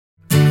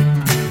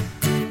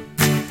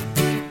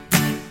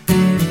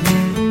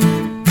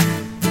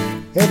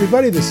Hey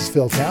everybody, this is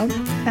Phil Town.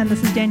 And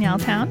this is Danielle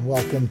Town. And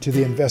welcome to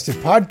the Invested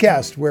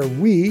Podcast, where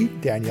we,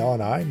 Danielle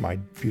and I, my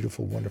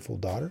beautiful, wonderful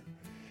daughter,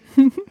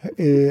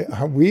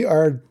 we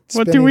are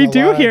What do we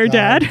do here,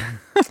 Dad?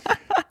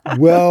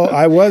 Well,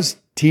 I was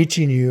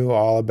teaching you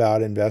all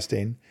about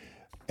investing.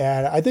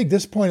 And I think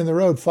this point in the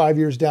road, 5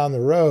 years down the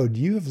road,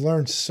 you have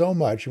learned so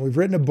much. And we've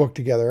written a book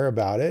together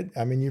about it.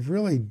 I mean, you've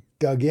really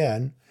dug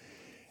in.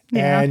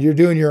 Yeah. And you're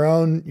doing your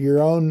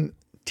own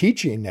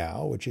teaching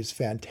now, which is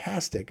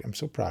fantastic. I'm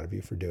so proud of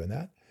you for doing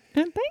that.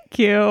 And thank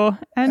you.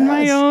 And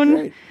my own,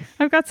 great.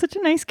 I've got such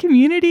a nice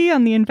community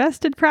on the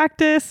Invested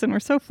practice, and we're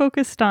so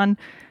focused on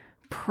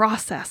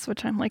process,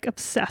 which I'm like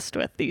obsessed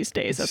with these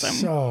days as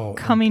I'm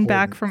coming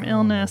back from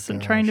illness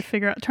and trying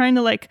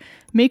to like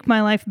make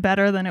my life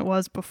better than it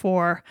was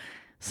before.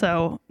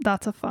 So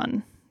that's a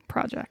fun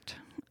project.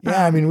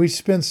 Yeah, I mean, we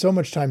spend so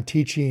much time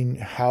teaching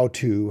how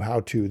to,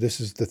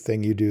 this is the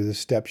thing you do, the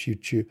steps you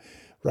choose,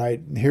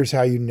 right? Here's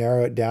how you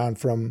narrow it down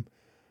from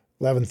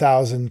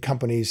 11,000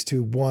 companies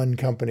to one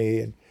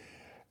company.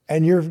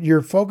 And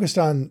you're focused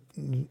on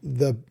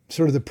the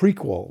sort of the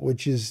prequel,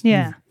 which is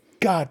you've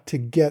got to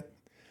get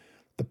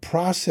the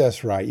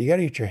process right. You got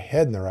to get your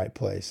head in the right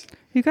place.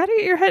 You got to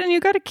get your head and you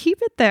got to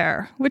keep it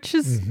there, which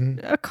is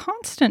a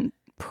constant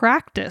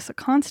practice, a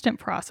constant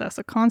process,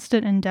 a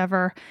constant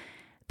endeavor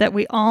that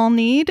we all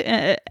need.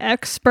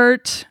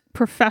 Expert,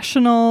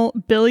 professional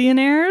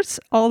billionaires,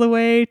 all the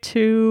way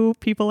to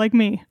people like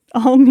me,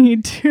 all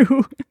need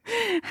to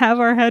have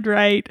our head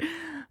right,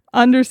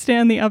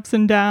 understand the ups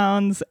and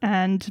downs,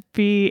 and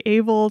be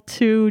able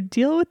to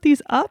deal with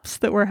these ups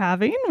that we're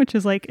having, which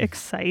is like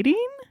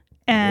exciting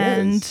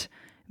and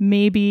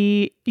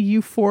maybe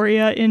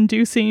euphoria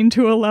inducing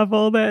to a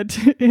level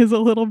that is a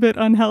little bit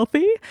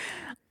unhealthy,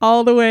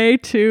 all the way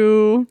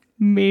to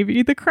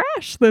maybe the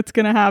crash that's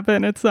going to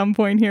happen at some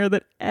point here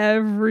that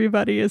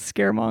everybody is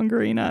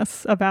scaremongering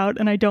us about.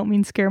 And I don't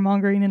mean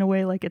scaremongering in a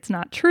way like it's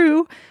not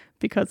true,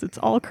 because it's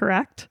all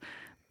correct,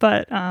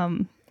 but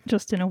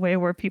just in a way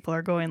where people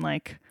are going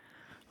like,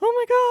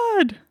 oh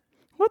my God,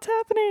 what's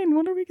happening?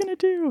 What are we going to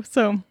do?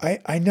 So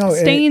I know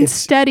staying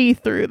steady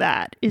through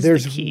that is the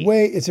key.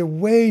 It's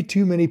way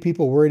too many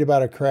people worried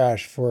about a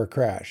crash for a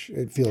crash.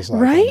 It feels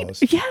like, right?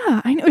 Almost.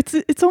 Yeah, I know.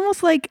 It's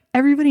almost like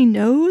everybody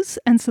knows.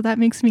 And so that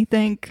makes me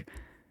think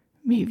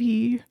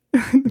maybe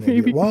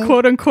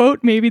quote unquote,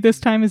 maybe this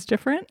time is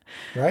different.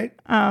 Right.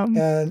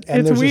 And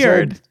it's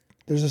weird.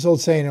 There's this old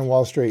saying in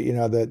Wall Street,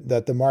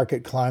 that the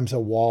market climbs a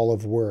wall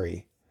of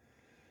worry.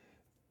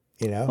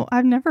 Well,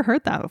 I've never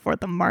heard that before.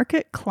 The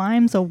market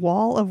climbs a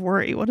wall of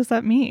worry. What does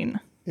that mean?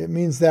 It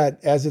means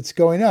that as it's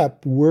going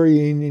up,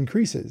 worrying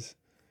increases.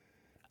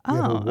 You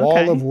have a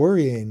wall of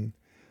worrying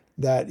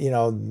that,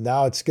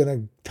 now it's going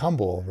to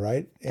tumble,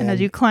 right? And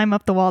as you climb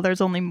up the wall,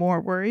 there's only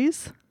more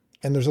worries?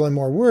 And there's only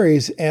more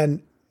worries.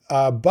 And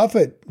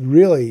Buffett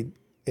really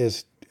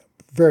is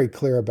very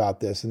clear about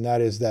this. And that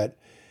is that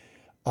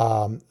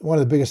one of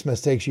the biggest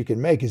mistakes you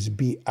can make is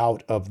be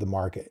out of the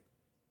market.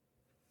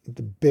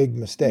 The big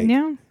mistake.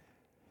 Yeah.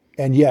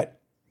 And yet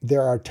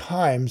there are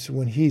times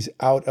when he's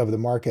out of the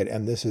market,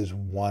 and this is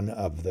one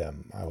of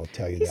them. I will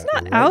tell you he's that.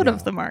 He's not out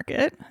of the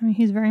market. I mean,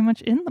 he's very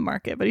much in the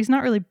market, but he's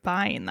not really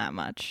buying that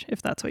much,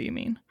 if that's what you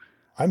mean.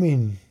 I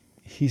mean,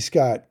 he's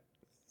got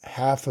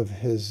half of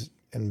his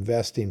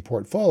investing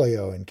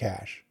portfolio in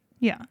cash.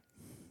 Yeah.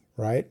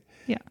 Right?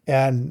 Yeah.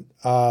 And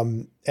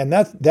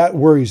that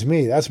worries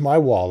me. That's my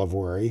wall of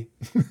worry.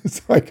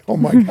 It's like, oh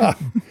my God.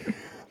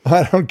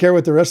 I don't care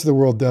what the rest of the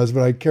world does,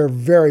 but I care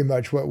very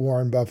much what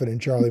Warren Buffett and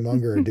Charlie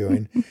Munger are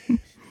doing.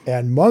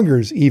 And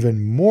Munger's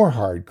even more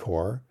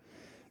hardcore.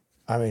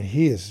 I mean,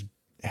 he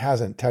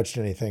hasn't touched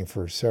anything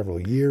for several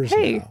years now.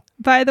 Hey,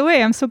 by the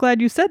way, I'm so glad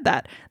you said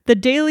that. The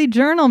Daily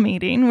Journal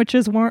meeting, which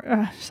is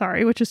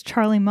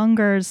Charlie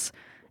Munger's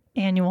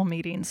annual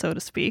meeting, so to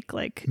speak.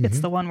 Like it's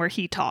the one where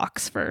he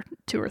talks for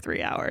 2 or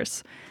 3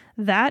 hours.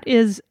 That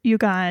is, you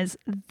guys,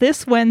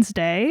 this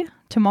Wednesday,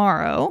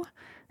 tomorrow.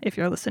 If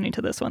you're listening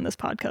to this when this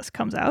podcast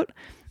comes out,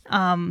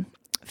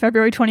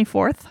 February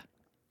 24th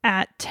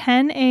at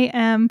 10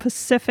 a.m.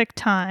 Pacific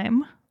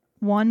time,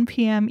 1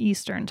 p.m.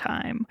 Eastern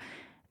time.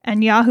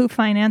 And Yahoo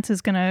Finance is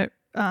going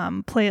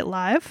to play it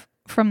live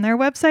from their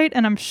website.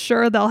 And I'm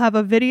sure they'll have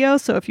a video.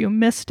 So if you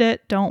missed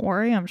it, don't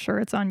worry. I'm sure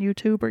it's on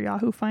YouTube or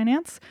Yahoo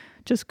Finance.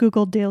 Just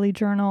Google Daily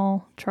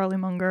Journal, Charlie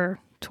Munger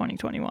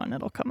 2021.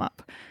 It'll come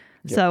up.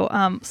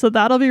 Yep. So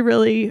that'll be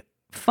really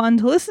fun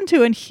to listen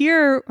to and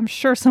hear. I'm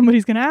sure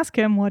somebody's going to ask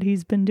him what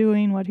he's been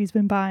doing, what he's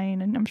been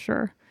buying, and I'm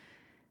sure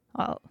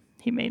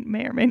he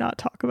may or may not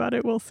talk about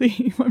it. We'll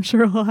see. I'm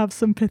sure he'll have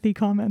some pithy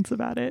comments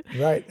about it.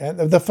 Right. And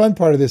the fun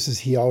part of this is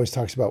he always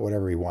talks about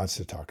whatever he wants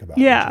to talk about.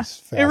 Yeah.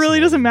 It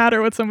really doesn't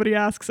matter what somebody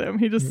asks him.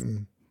 He just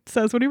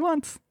says what he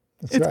wants.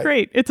 It's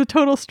great. It's a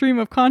total stream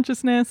of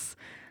consciousness.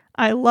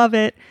 I love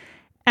it.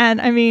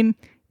 And I mean,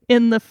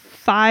 in the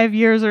 5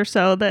 years or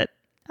so that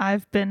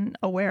I've been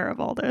aware of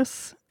all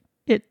this,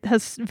 it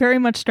has very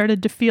much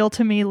started to feel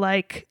to me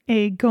like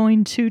a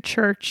going to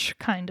church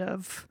kind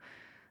of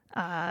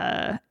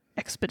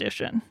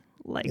expedition.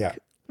 Like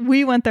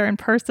we went there in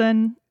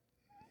person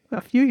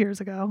a few years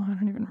ago. I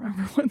don't even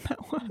remember when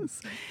that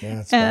was.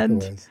 Yeah, it's back a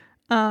ways.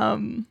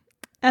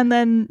 And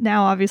then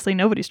now obviously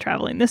nobody's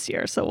traveling this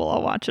year, so we'll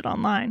all watch it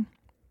online.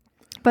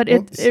 But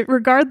it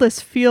regardless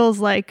feels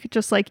like,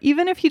 just like,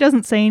 even if he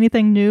doesn't say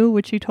anything new,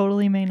 which he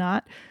totally may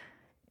not,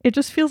 it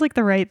just feels like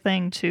the right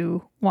thing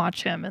to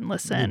watch him and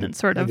listen and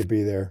sort of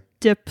be there.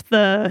 Dip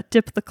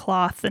the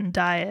cloth and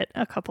dye it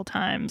a couple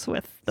times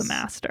with the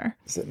master.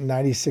 It's a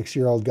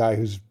 96-year-old guy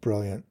who's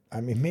brilliant. I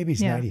mean, maybe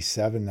he's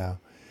 97 now.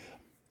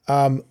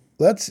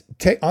 Let's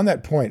take, on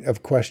that point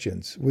of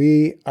questions,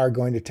 we are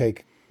going to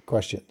take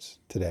questions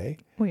today.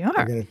 We are.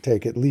 We're going to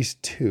take at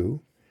least 2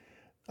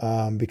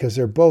 because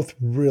they're both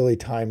really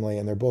timely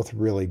and they're both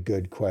really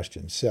good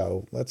questions.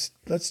 So let's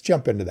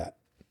jump into that.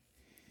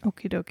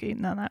 Okie dokie.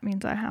 Now that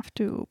means I have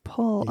to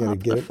pull up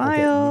get the it?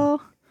 file.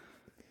 Okay.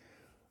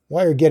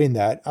 While you're getting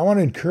that, I want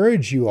to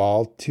encourage you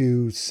all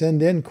to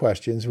send in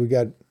questions. We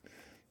got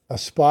a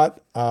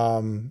spot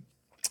on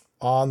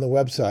the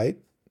website.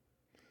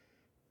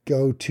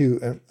 Go to,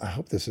 and I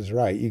hope this is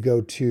right, you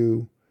go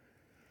to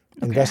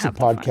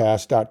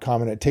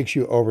investedpodcast.com and it takes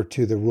you over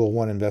to the Rule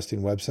 1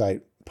 Investing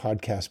website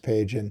podcast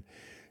page, and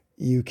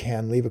you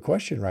can leave a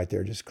question right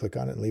there. Just click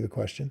on it and leave a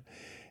question.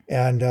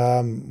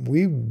 And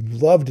we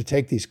love to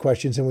take these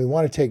questions, and we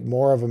want to take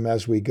more of them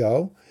as we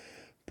go.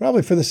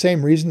 Probably for the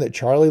same reason that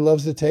Charlie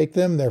loves to take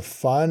them. They're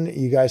fun.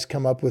 You guys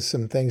come up with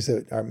some things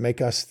that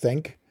make us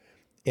think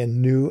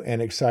in new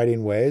and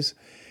exciting ways.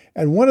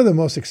 And one of the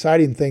most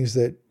exciting things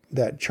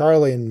that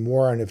Charlie and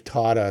Warren have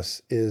taught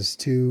us is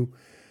to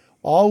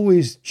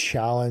always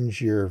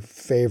challenge your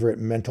favorite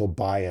mental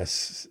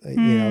bias. You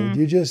know,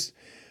 you just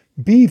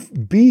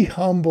be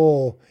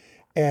humble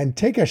and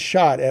take a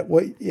shot at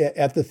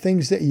the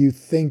things that you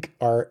think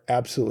are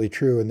absolutely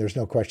true, and there's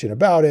no question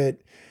about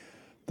it.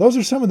 Those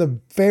are some of the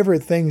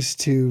favorite things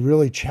to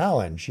really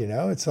challenge. You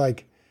know, it's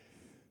like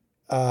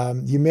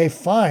you may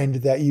find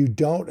that you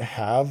don't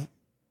have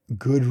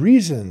good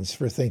reasons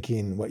for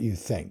thinking what you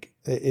think.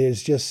 It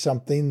is just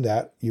something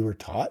that you were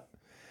taught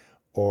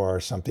or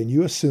something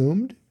you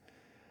assumed,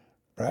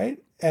 right?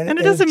 And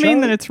it doesn't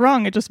mean that it's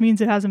wrong. It just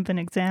means it hasn't been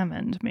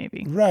examined,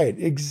 maybe. Right.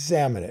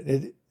 Examine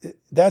it.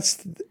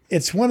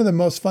 It's one of the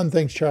most fun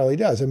things Charlie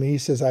does. I mean, he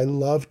says, I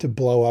love to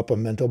blow up a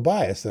mental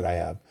bias that I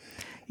have.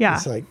 Yeah.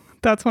 It's like,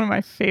 that's one of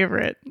my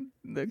favorite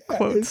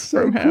quotes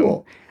from him.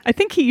 Cool. I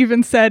think he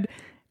even said,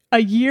 a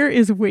year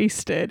is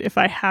wasted if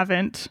I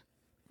haven't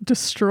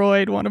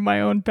destroyed one of my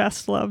own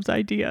best loved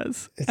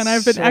ideas. And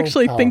I've been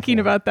actually thinking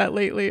about that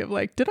lately of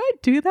like, did I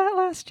do that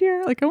last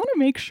year? Like, I want to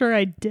make sure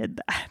I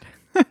did that.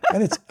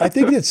 And I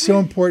think it's so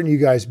important, you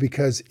guys,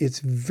 because it's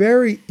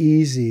very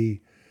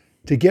easy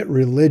to get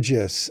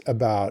religious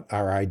about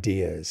our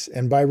ideas.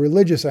 And by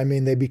religious, I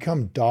mean they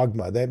become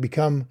dogma. They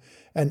become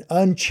an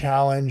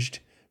unchallenged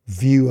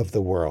view of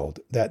the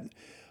world that,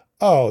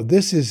 oh,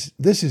 this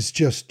is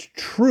just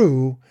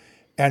true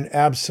and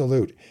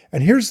absolute.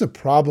 And here's the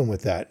problem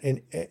with that.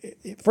 And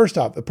first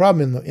off, the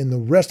problem in the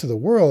rest of the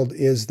world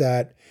is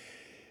that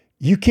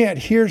you can't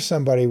hear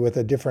somebody with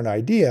a different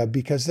idea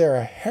because they're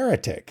a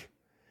heretic.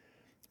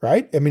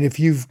 Right? I mean, if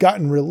you've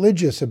gotten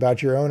religious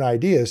about your own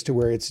ideas to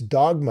where it's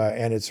dogma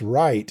and it's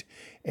right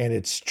and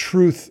it's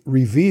truth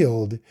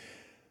revealed,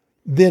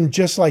 then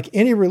just like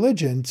any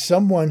religion,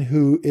 someone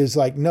who is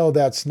like, no,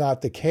 that's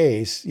not the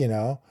case, you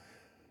know,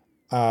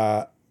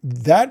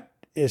 that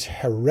is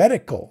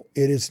heretical.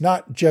 It is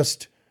not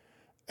just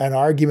an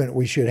argument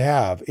we should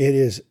have. It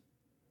is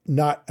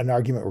not an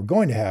argument we're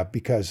going to have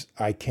because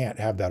I can't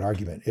have that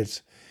argument.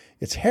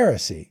 It's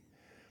heresy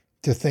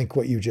to think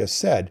what you just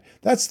said.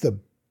 That's the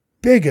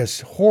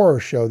biggest horror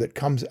show that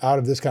comes out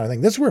of this kind of thing.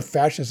 This is where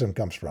fascism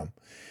comes from.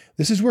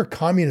 This is where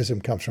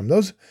communism comes from.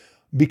 Those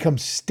become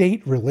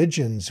state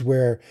religions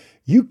where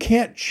you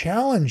can't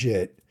challenge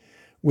it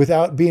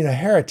without being a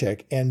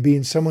heretic and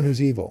being someone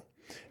who's evil.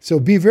 So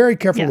be very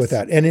careful with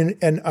that. And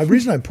the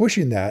reason I'm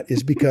pushing that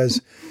is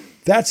because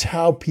that's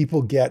how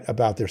people get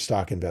about their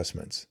stock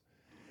investments.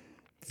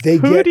 They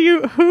get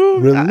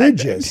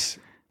religious.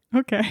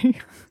 Okay.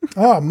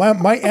 Oh,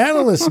 my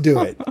analysts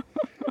do it.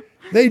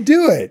 They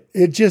do it.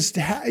 It just,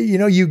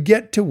 you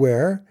get to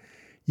where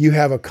you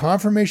have a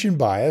confirmation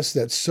bias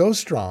that's so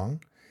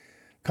strong.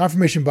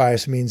 Confirmation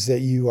bias means that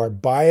you are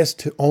biased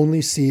to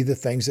only see the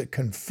things that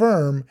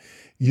confirm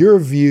your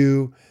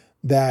view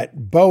that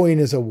Boeing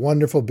is a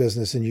wonderful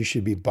business and you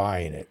should be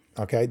buying it.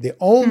 Okay. The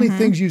only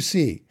things you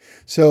see.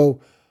 So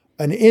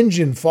an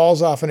engine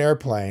falls off an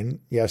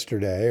airplane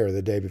yesterday or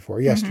the day before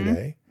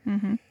yesterday.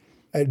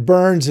 It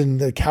burns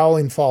and the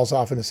cowling falls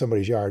off into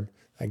somebody's yard.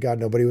 Thank God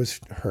nobody was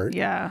hurt.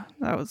 Yeah,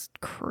 that was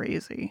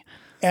crazy.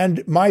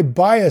 And my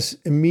bias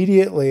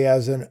immediately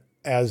if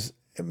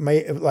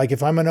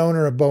I'm an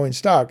owner of Boeing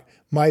stock,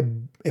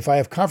 if I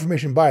have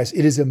confirmation bias,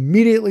 it is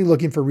immediately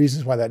looking for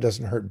reasons why that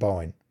doesn't hurt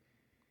Boeing.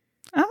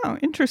 Oh,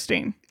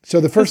 interesting.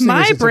 So the first thing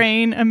my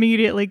brain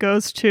immediately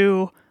goes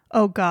to,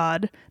 oh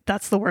God,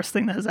 that's the worst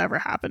thing that has ever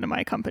happened to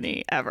my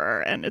company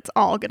ever. And it's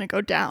all going to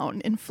go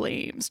down in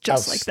flames,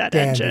 just like that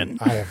engine.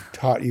 I have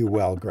taught you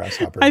well,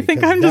 Grasshopper. I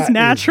think I'm just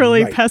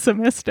naturally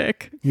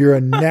pessimistic. You're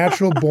a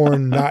natural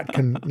born, not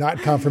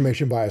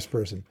confirmation bias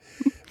person.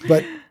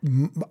 But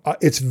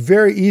it's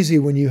very easy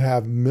when you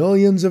have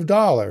millions of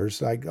dollars,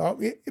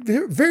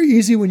 very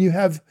easy when you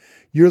have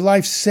your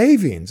life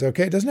savings.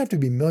 Okay. It doesn't have to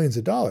be millions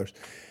of dollars.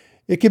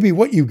 It could be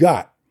what you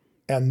got.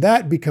 And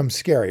that becomes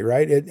scary,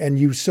 right?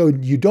 So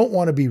you don't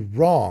want to be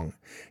wrong.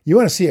 You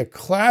want to see a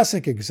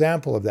classic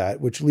example of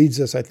that, which leads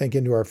us, I think,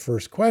 into our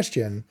first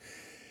question.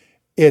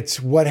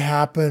 It's what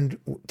happened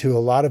to a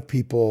lot of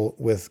people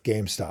with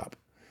GameStop.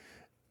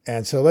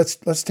 And so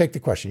let's take the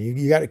question.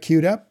 You got it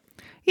queued up?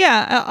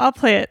 Yeah, I'll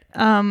play it.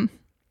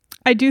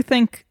 I do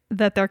think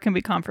that there can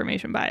be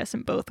confirmation bias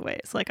in both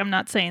ways. Like, I'm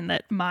not saying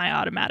that my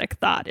automatic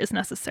thought is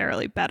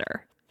necessarily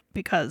better,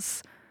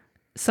 because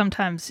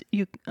sometimes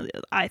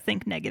I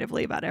think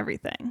negatively about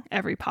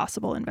every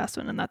possible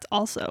investment, and that's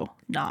also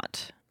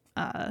not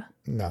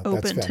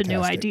open to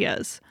new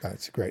ideas.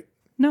 That's great.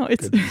 No,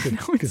 it's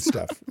good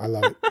stuff. I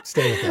love it.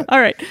 Stay with that.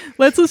 All right,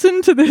 let's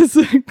listen to this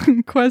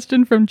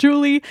question from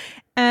Julie.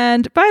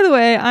 And by the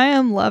way, I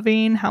am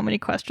loving how many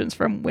questions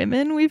from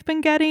women we've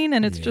been getting,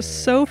 and it's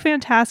just so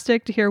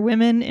fantastic to hear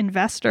women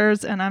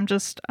investors. And I'm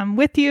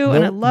with you,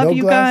 and I love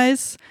you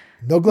guys.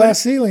 No glass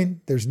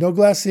ceiling. There's no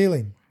glass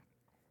ceiling.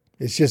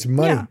 It's just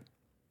money.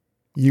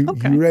 Yeah. You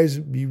raise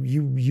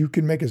you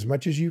can make as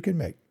much as you can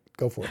make.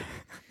 Go for it.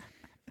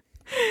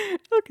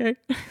 Okay.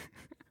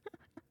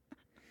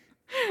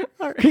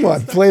 All right. Come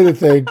on, play the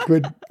thing.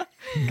 Quit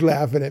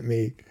laughing at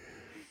me.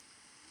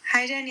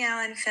 Hi,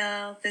 Danielle and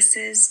Phil. This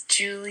is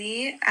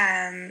Julie,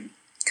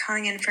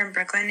 calling in from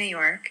Brooklyn, New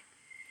York.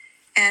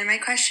 And my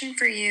question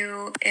for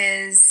you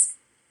is,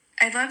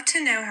 I'd love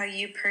to know how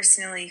you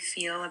personally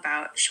feel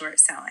about short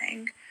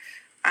selling.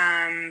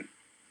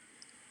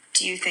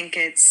 Do you think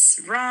it's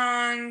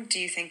wrong? Do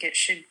you think it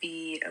should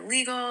be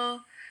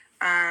illegal?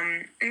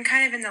 And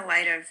kind of in the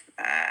light of,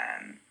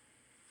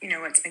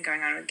 what's been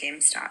going on with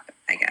GameStop,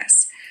 I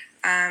guess.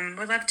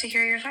 Would love to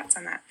hear your thoughts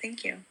on that.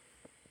 Thank you.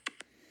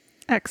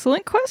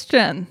 Excellent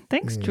question.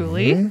 Thanks,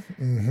 Julie.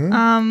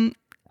 Mm-hmm.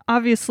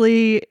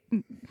 Obviously,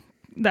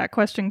 that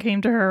question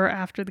came to her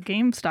after the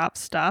GameStop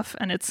stuff,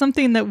 and it's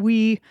something that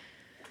we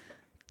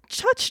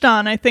touched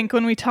on, I think,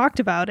 when we talked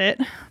about it.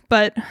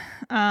 But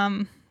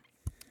at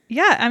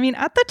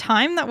the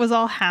time that was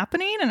all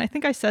happening, and I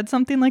think I said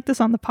something like this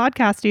on the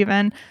podcast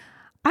even,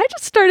 I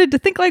just started to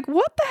think, like,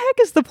 what the heck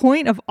is the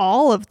point of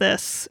all of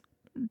this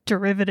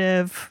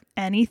derivative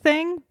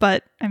anything?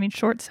 But I mean,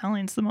 short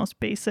selling is the most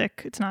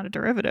basic. It's not a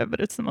derivative, but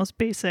it's the most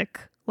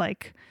basic,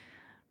 like,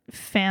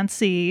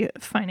 fancy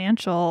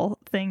financial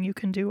thing you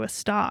can do with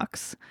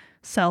stocks.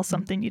 Sell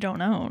something you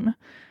don't own.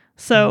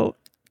 So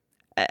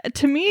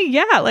to me,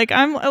 yeah, like,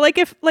 I'm like,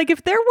 if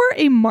there were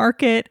a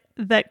market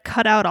that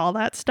cut out all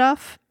that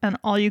stuff and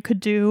all you could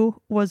do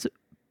was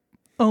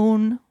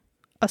own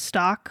a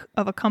stock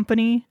of a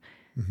company,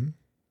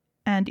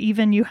 and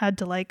even you had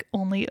to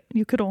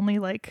you could only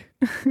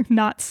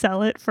not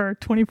sell it for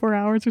 24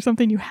 hours or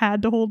something, you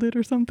had to hold it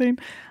or something,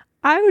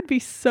 I would be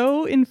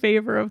so in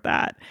favor of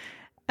that.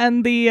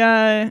 And the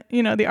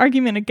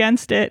argument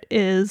against it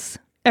is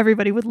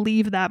everybody would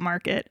leave that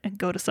market and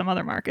go to some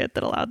other market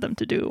that allowed them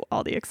to do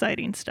all the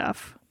exciting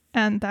stuff.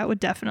 And that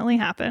would definitely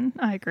happen.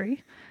 I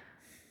agree.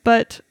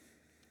 But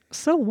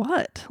so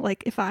what?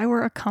 Like, if I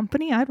were a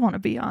company, I'd want to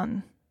be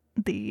on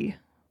the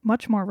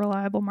much more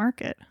reliable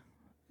market.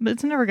 But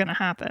it's never going to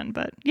happen.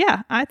 But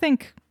yeah, I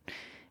think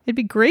it'd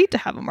be great to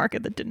have a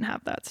market that didn't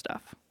have that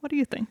stuff. What do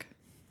you think?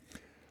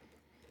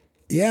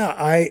 Yeah,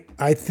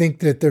 I think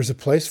that there's a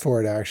place for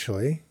it,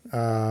 actually.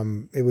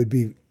 It would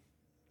be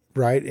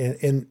right.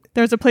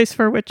 There's a place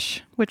for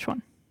which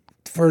one?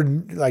 For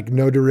like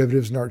no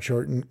derivatives, not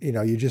short.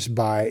 You just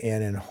buy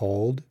in and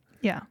hold.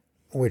 Yeah.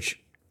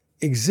 Which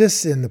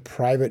exists in the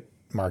private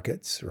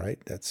markets, right?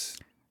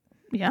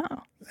 Yeah.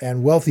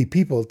 And wealthy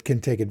people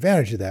can take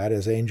advantage of that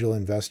as angel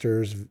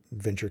investors,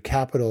 venture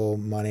capital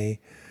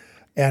money.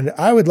 And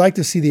I would like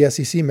to see the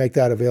SEC make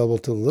that available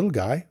to the little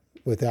guy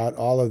without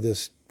all of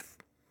this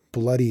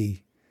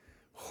bloody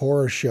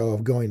horror show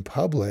of going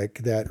public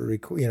that,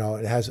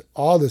 it has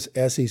all this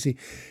SEC.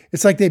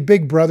 It's like they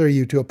big brother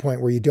you to a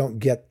point where you don't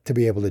get to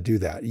be able to do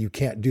that. You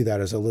can't do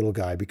that as a little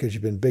guy because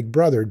you've been big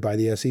brothered by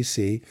the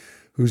SEC,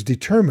 who's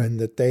determined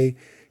that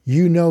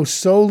you know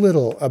so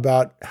little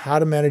about how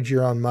to manage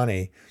your own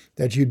money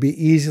that you'd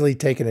be easily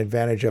taken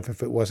advantage of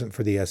if it wasn't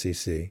for the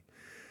SEC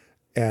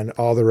and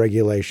all the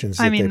regulations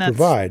that they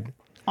provide.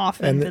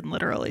 Often been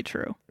literally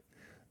true.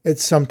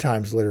 It's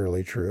sometimes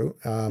literally true,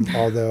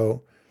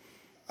 although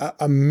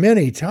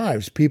many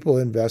times people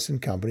invest in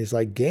companies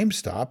like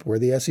GameStop, where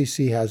the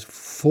SEC has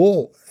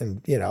full,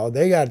 and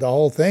they got the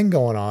whole thing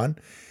going on,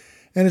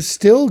 and it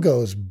still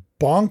goes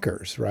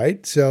bonkers,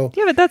 right? So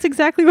yeah, but that's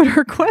exactly what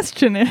her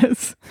question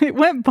is. It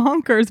went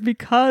bonkers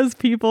because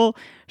people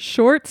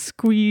short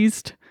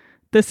squeezed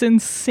this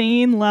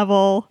insane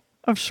level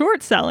of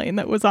short selling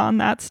that was on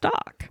that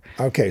stock.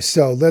 Okay,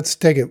 so let's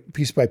take it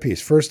piece by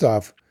piece. First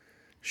off,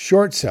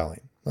 short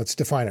selling. Let's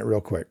define it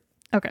real quick.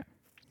 Okay.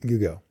 You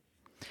go.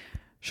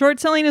 Short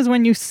selling is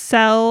when you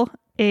sell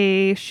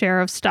a share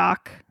of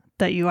stock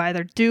that you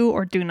either do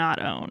or do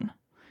not own.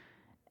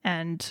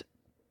 And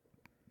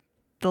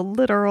the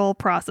literal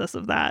process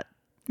of that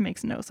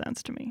makes no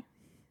sense to me.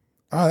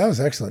 Oh, that was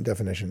an excellent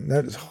definition.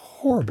 That is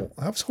horrible.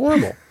 That was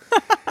horrible.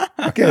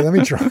 Okay, let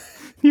me try.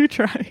 You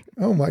try.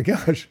 Oh my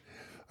gosh.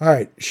 All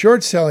right.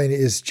 Short selling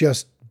is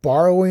just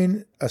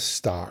borrowing a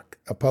stock,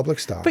 a public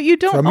stock. But you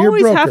don't from your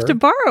always have broker. to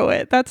borrow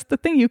it. That's the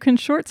thing. You can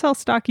short sell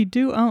stock you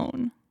do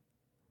own.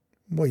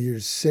 Well, you're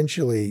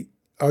essentially,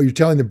 you're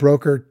telling the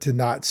broker to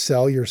not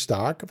sell your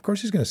stock? Of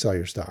course he's going to sell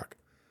your stock.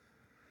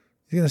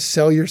 He's going to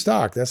sell your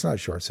stock. That's not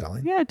short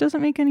selling. Yeah, it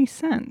doesn't make any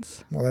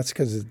sense. Well, that's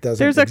because it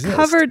doesn't There's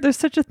exist. there's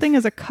such a thing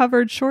as a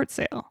covered short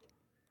sale.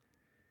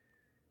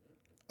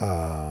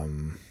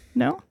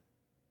 No?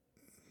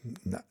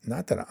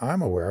 Not that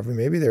I'm aware of.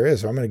 Maybe there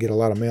is. I'm going to get a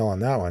lot of mail on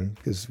that one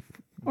because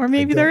Or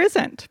maybe there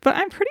isn't, but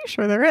I'm pretty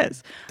sure there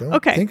is. don't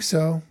Okay. think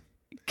so.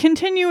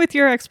 Continue with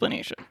your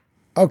explanation.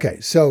 Okay,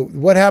 so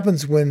what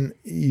happens when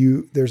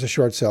there's a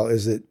short sale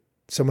is that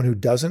someone who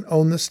doesn't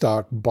own the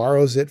stock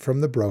borrows it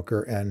from the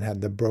broker and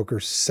had the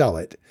broker sell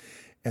it,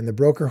 and the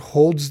broker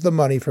holds the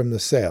money from the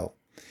sale.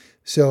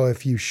 So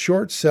if you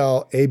short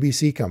sell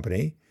ABC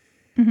company,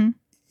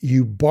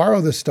 you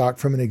borrow the stock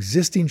from an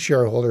existing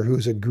shareholder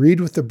who's agreed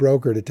with the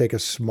broker to take a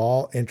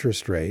small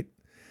interest rate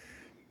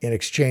in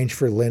exchange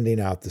for lending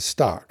out the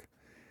stock.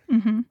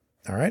 All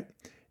right.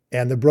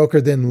 And the broker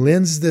then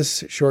lends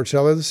this short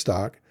seller the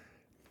stock.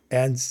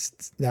 And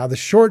now the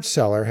short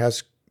seller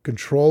has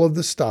control of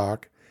the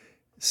stock,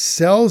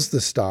 sells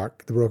the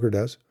stock, the broker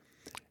does,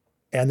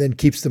 and then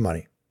keeps the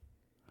money.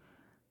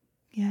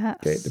 Yes.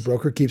 Okay, the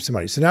broker keeps the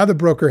money. So now the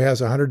broker has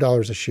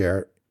 $100 a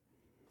share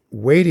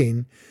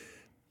waiting.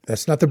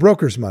 That's not the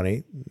broker's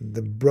money.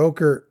 The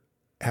broker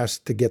has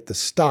to get the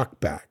stock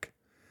back.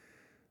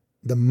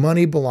 The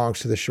money belongs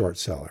to the short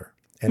seller.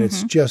 And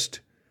it's just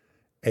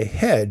a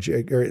hedge,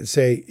 or it's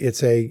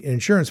an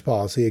insurance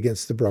policy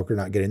against the broker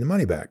not getting the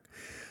money back.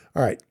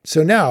 All right.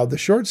 So now the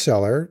short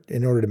seller,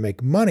 in order to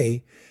make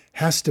money,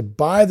 has to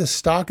buy the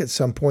stock at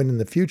some point in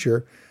the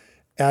future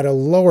at a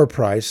lower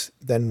price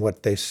than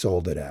what they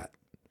sold it at.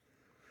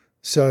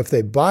 So if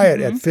they buy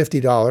it at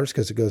 $50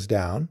 because it goes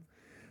down,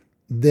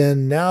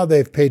 then now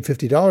they've paid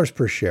 $50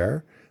 per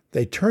share.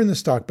 They turn the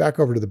stock back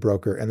over to the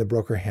broker and the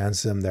broker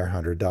hands them their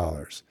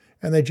 $100.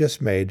 And they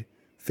just made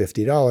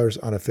 $50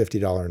 on a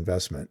 $50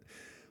 investment,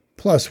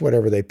 plus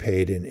whatever they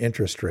paid in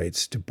interest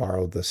rates to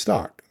borrow the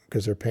stock,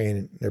 because they're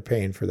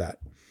paying for that.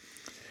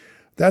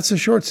 That's a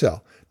short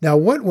sell. Now,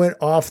 what went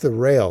off the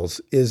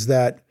rails is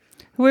that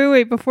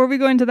Wait. Before we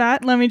go into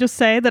that, let me just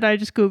say that I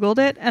just Googled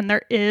it, and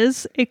there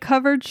is a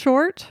covered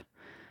short,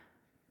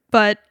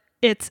 but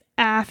it's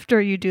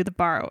after you do the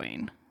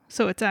borrowing.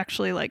 So it's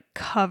actually like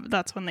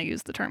that's when they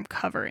use the term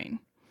covering.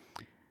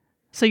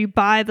 So you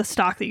buy the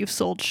stock that you've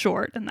sold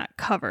short, and that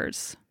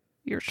covers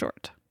your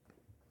short.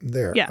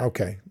 there. Yeah.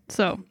 Okay.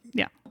 So,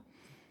 yeah.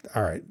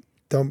 All right.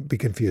 Don't be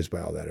confused by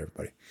all that,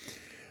 everybody.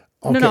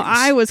 Okay. No,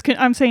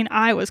 I'm saying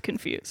I was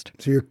confused.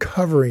 So you're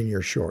covering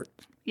your short.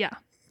 Yeah.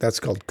 That's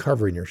called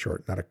covering your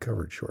short, not a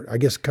covered short. I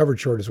guess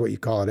covered short is what you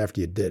call it after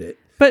you did it.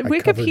 But I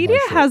covered my Wikipedia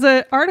short. has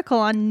an article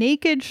on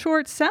naked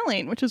short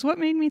selling, which is what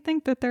made me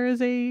think that there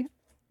is a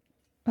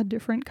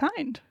different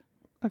kind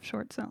of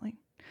short selling.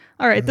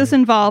 All right, this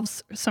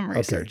involves some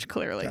research,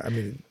 clearly. I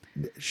mean,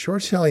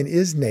 short selling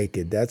is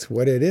naked. That's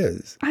what it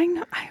is. I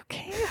know.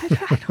 Okay,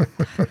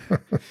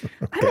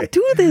 I don't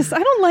do this. I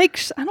don't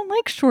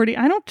like shorty.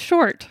 I don't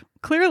short.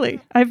 Clearly,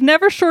 I've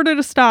never shorted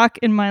a stock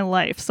in my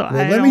life, so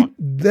Well,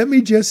 let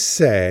me just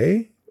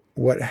say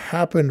what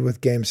happened with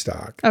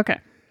GameStop Okay.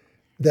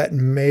 that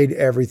made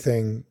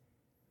everything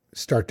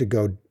start to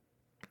go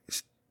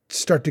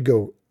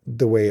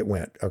the way it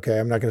went. Okay,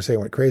 I'm not going to say it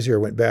went crazy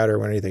or went bad or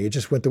went anything. It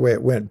just went the way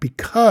it went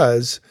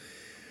because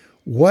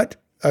what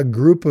a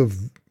group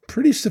of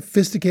pretty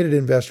sophisticated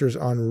investors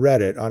on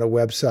Reddit, on a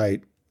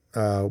website,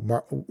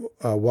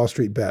 Wall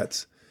Street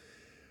Bets,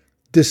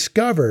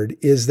 discovered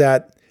is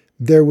that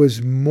there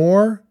was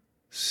more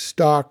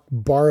stock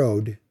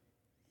borrowed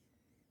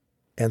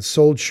and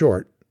sold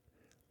short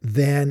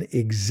than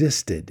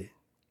existed.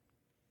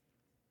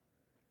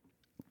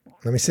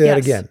 Let me say that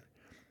again.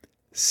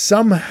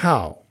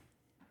 Somehow,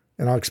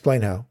 and I'll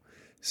explain how,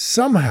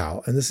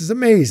 somehow, and this is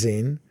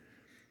amazing,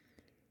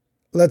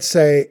 let's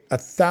say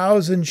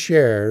 1,000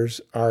 shares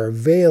are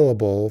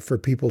available for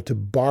people to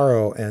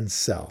borrow and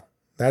sell.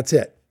 That's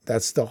it.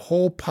 That's the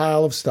whole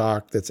pile of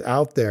stock that's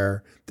out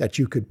there that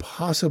you could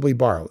possibly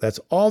borrow. That's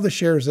all the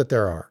shares that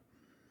there are.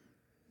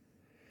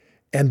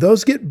 And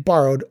those get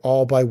borrowed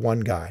all by one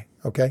guy,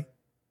 okay?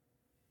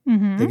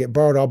 They get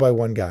borrowed all by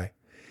one guy.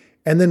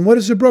 And then what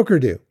does the broker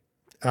do?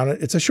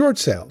 It's a short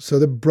sale. So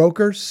the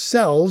broker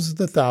sells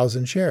the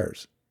 1,000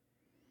 shares.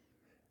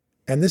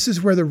 And this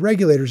is where the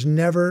regulators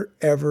never,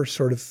 ever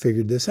sort of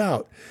figured this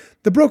out.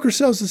 The broker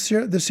sells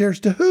the shares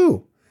to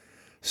who?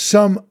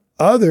 Some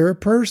other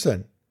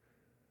person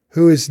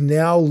who is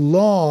now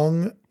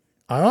long,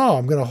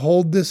 I'm going to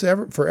hold this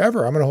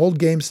forever. I'm going to hold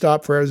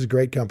GameStop forever. It's a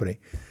great company.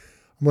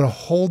 I'm going to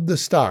hold the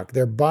stock.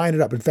 They're buying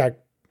it up. In fact,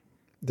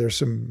 there's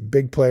some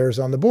big players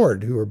on the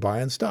board who are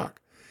buying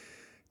stock.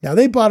 Now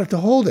they bought it to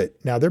hold it.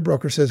 Now their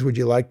broker says, would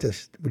you like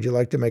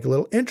to make a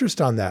little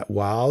interest on that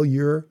while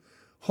you're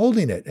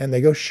holding it? And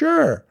they go,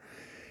 sure.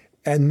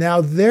 And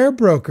now their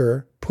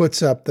broker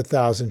puts up the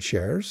 1,000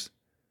 shares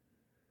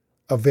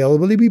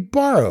available to be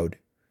borrowed.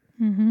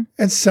 Mm-hmm.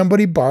 And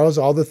somebody borrows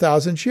all the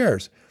 1,000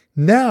 shares.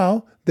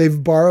 Now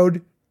they've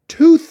borrowed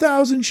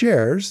 2,000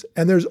 shares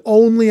and there's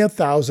only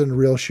 1,000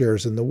 real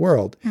shares in the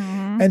world.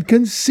 Mm-hmm. And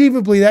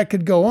conceivably that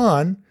could go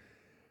on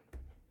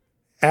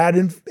ad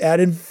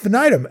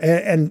infinitum.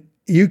 And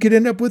you could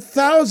end up with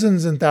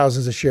thousands and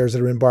thousands of shares that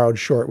have been borrowed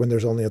short when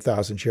there's only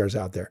 1,000 shares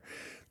out there.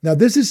 Now,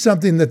 this is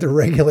something that the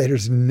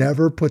regulators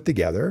never put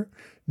together.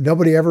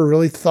 Nobody ever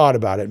really thought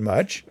about it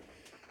much.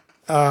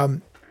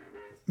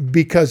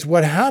 Because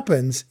what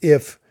happens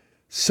if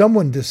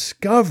someone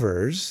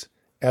discovers,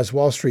 as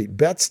Wall Street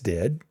Bets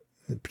did,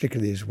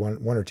 particularly these one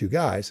or two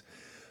guys,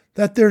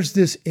 that there's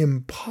this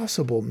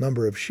impossible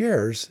number of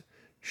shares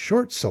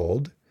short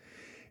sold,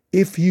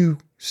 if you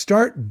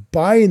start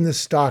buying the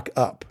stock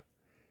up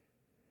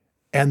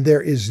and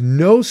there is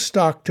no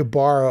stock to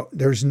borrow,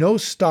 there's no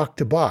stock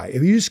to buy.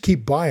 If you just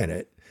keep buying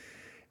it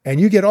and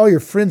you get all your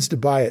friends to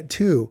buy it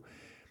too,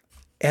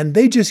 and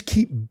they just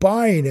keep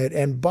buying it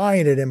and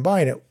buying it and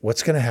buying it,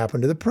 what's going to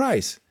happen to the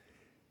price?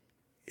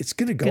 It's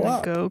going to go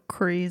up. Go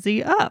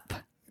crazy up.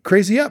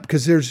 Crazy up,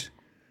 because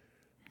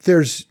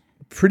there's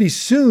pretty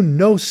soon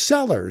no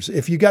sellers.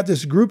 If you got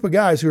this group of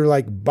guys who are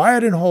like, buy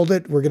it and hold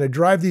it, we're going to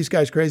drive these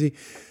guys crazy.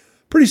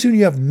 Pretty soon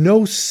you have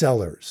no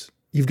sellers.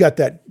 You've got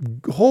that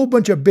whole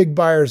bunch of big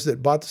buyers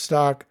that bought the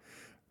stock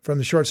from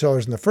the short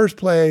sellers in the first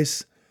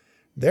place.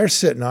 They're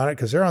sitting on it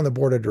because they're on the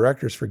board of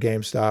directors for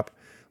GameStop,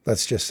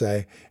 let's just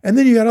say. And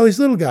then you got all these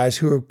little guys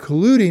who are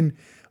colluding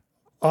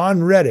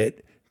on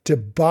Reddit to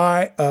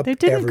buy up They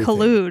didn't everything.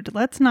 collude.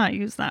 Let's not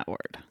use that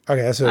word.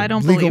 Okay, that's a I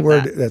don't legal believe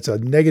word. that. That's a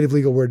negative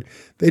legal word.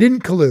 They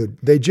didn't collude.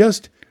 They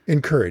just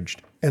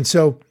encouraged. And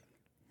so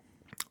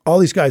all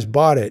these guys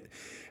bought it.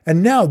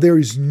 And now there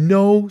is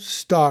no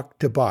stock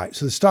to buy.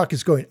 So the stock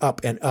is going up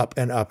and up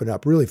and up and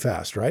up really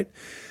fast, right?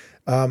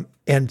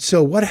 And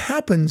so what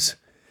happens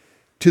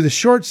to the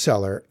short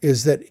seller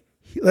is that,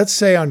 let's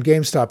say on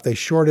GameStop, they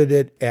shorted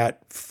it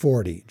at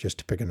 40, just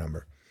to pick a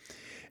number.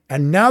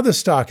 And now the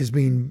stock is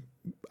being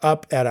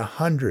up at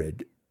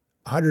 100,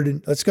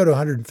 let's go to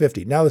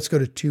 150. Now let's go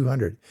to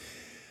 200.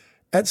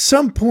 At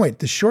some point,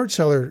 the short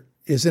seller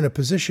is in a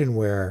position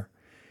where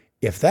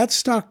if that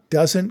stock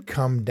doesn't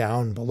come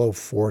down below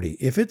 40,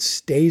 if it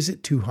stays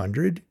at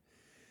 200,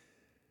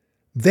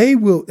 they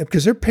will,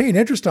 because they're paying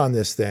interest on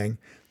this thing,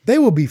 they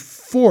will be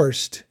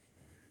forced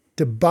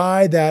to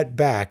buy that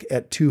back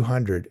at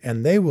 200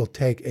 and they will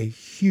take a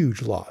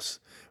huge loss,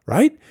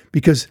 right?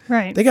 Because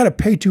they got to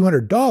pay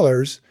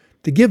 $200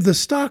 to give the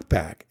stock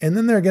back and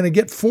then they're going to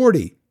get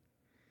 40.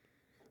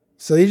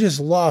 So they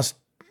just lost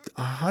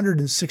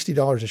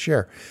 $160 a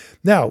share.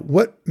 Now,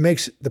 what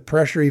makes the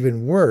pressure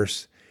even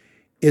worse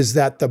is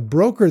that the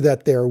broker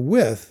that they're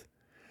with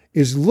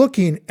is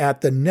looking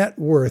at the net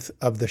worth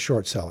of the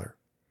short seller.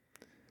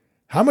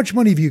 How much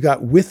money have you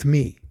got with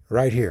me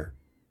right here,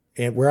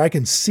 and where I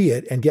can see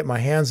it and get my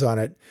hands on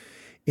it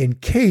in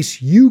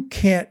case you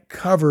can't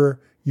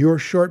cover your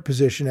short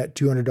position at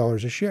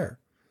 $200 a share?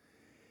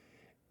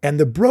 And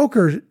the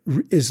broker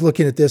is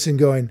looking at this and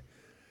going,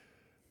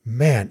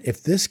 man,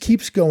 if this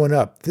keeps going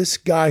up, this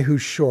guy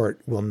who's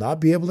short will not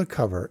be able to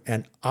cover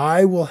and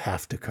I will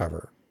have to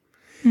cover.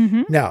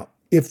 Mm-hmm. Now,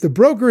 if the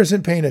broker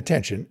isn't paying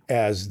attention,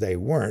 as they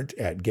weren't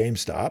at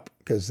GameStop,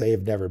 because they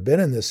have never been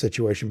in this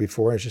situation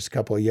before, it's just a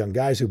couple of young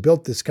guys who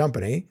built this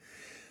company,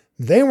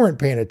 they weren't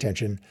paying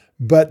attention,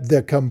 but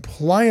the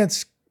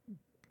compliance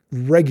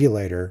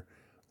regulator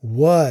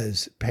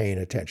was paying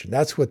attention.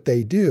 That's what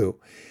they do.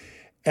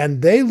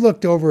 And they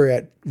looked over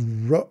at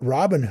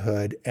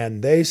Robinhood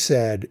and they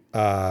said,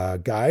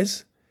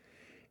 guys,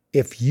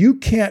 if you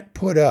can't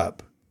put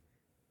up,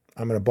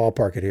 I'm going to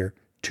ballpark it here,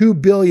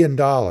 $2 billion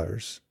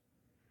to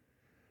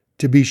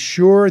be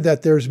sure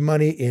that there's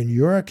money in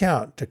your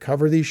account to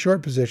cover these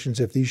short positions,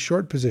 if these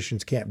short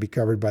positions can't be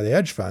covered by the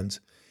hedge funds,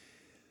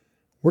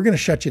 we're going to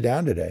shut you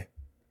down today.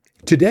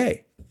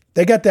 Today.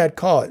 They got that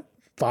call at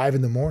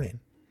 5 a.m.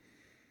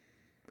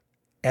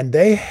 And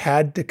they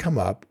had to come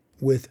up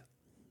with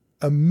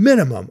a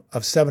minimum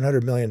of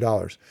 $700 million,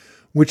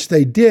 which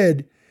they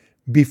did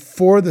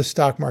before the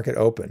stock market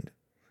opened.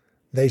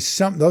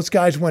 Those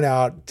guys went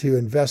out to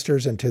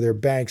investors and to their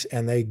banks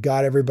and they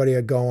got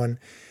everybody going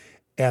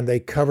and they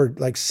covered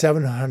like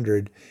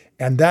 700.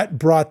 And that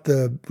brought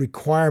the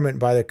requirement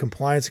by the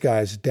compliance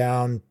guys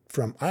down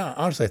from,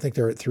 honestly, I think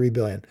they're at 3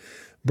 billion,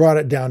 brought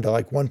it down to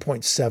like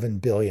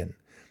 1.7 billion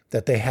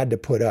that they had to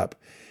put up.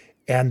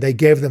 And they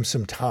gave them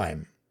some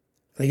time.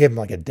 They gave them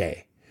like a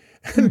day.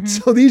 And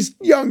so these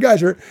young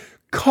guys are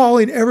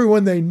calling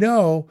everyone they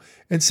know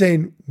and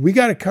saying, we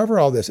got to cover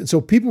all this. And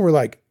so people were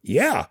like,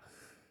 yeah,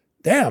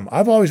 damn,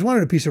 I've always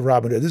wanted a piece of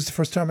Robinhood. This is the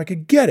first time I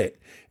could get it.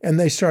 And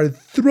they started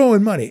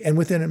throwing money. And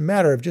within a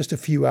matter of just a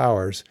few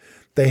hours,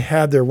 they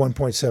had their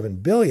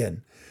 1.7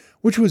 billion,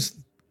 which was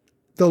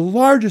the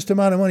largest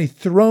amount of money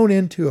thrown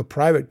into a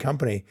private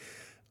company,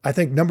 I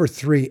think number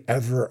 3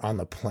 ever on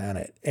the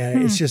planet.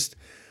 And it's just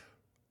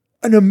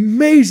an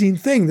amazing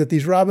thing that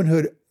these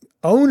Robinhood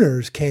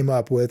owners came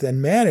up with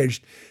and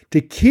managed to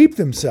keep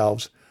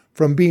themselves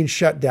from being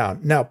shut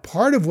down. Now,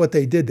 part of what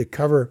they did to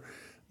cover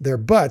their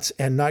butts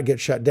and not get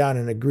shut down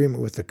in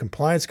agreement with the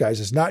compliance guys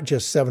is not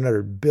just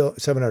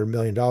 $700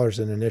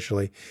 million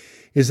initially,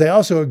 is they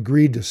also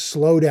agreed to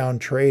slow down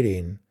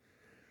trading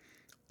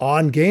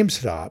on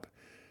GameStop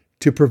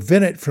to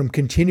prevent it from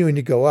continuing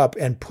to go up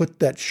and put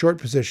that short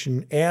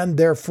position and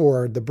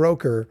therefore the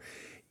broker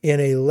in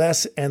a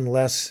less and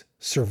less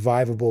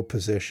survivable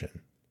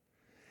position.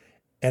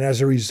 And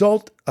as a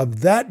result of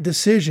that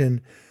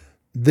decision,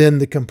 then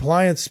the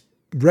compliance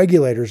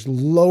regulators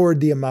lowered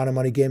the amount of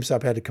money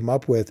GameStop had to come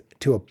up with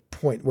to a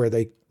point where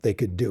they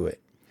could do it.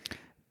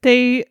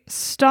 They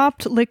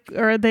stopped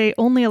they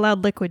only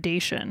allowed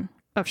liquidation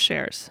of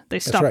shares. They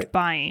stopped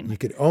buying. You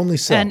could only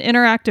sell. And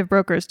Interactive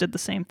Brokers did the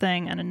same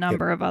thing, and a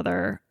number of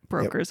other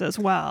brokers as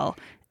well.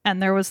 And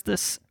there was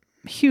this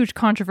huge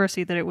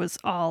controversy that it was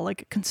all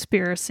like a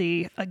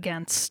conspiracy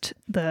against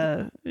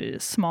the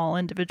small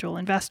individual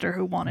investor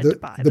who wanted to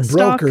buy the stock. The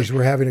brokers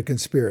were having a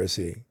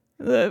conspiracy.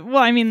 Well,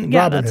 I mean,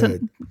 yeah,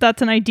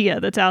 that's an idea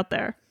that's out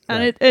there.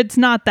 And it's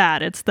not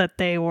that. It's that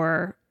they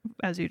were,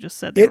 as you just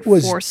said, they were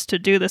forced to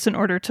do this in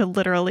order to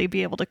literally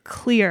be able to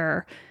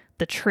clear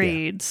the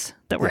trades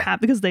that were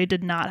happening because they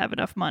did not have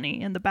enough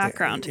money in the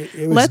background.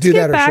 Let's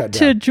get back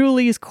to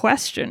Julie's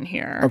question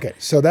here. Okay,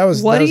 so that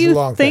was what do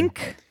you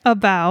think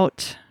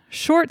about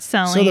short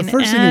selling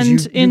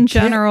and in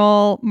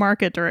general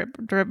market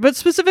derivative, but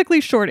specifically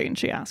shorting,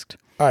 she asked.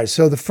 All right,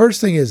 so the first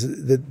thing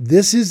is that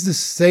this is the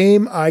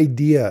same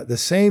idea, the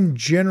same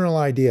general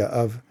idea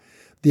of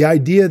the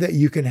idea that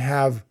you can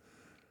have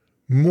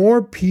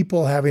more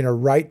people having a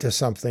right to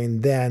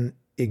something than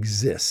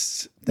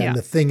exists, than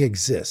the thing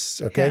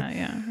exists, okay?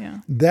 Yeah.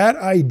 That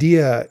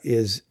idea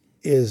is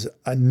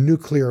a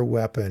nuclear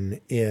weapon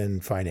in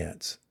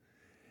finance.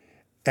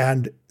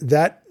 And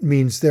that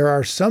means there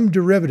are some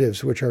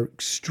derivatives which are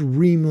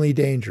extremely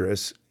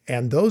dangerous,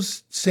 and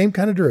those same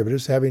kind of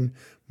derivatives, having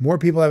more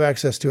people have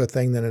access to a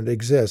thing than it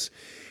exists,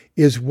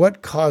 is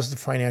what caused the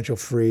financial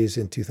freeze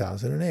in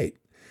 2008.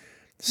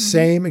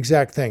 Same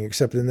exact thing,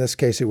 except in this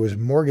case, it was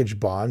mortgage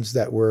bonds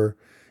that were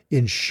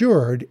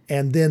insured,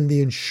 and then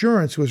the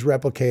insurance was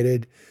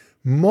replicated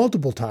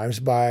multiple times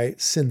by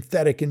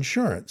synthetic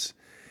insurance.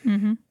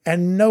 And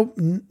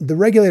the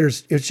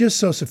regulators, it's just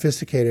so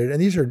sophisticated,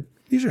 and these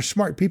are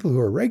smart people who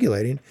are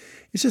regulating.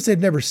 It's just they'd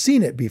never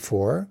seen it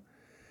before.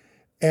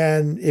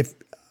 And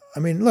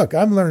look,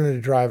 I'm learning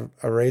to drive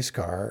a race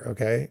car,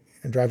 okay?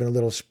 And driving a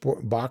little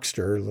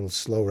Boxster, a little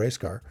slow race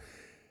car.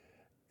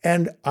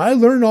 And I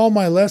learned all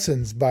my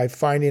lessons by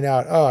finding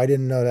out, I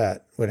didn't know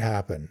that would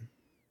happen,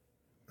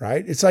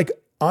 right? It's like,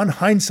 on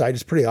hindsight,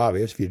 it's pretty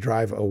obvious. If you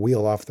drive a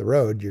wheel off the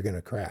road, you're going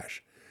to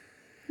crash.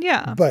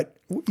 Yeah. But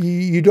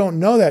you don't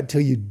know that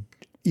till you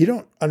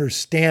don't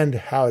understand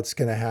how it's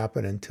going to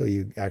happen until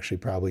you actually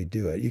probably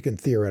do it. You can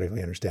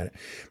theoretically understand it.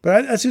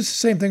 But that's just the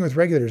same thing with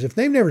regulators. If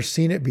they've never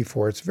seen it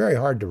before, it's very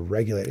hard to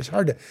regulate. It's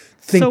hard to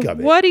think of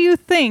it. So what do you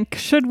think?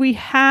 Should we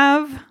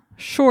have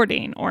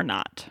shorting or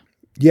not?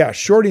 Yeah,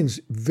 shorting's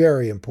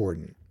very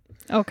important.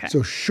 Okay.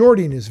 So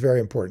shorting is very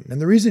important.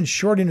 And the reason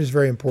shorting is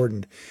very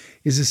important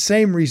is the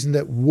same reason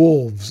that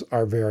wolves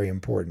are very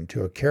important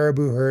to a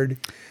caribou herd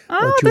or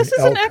to this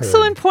is an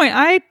excellent herd. point.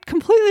 I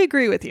completely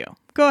agree with you.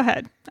 Go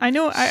ahead. I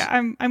know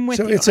I'm with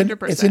you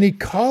 100%. It's an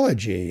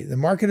ecology. The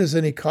market is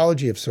an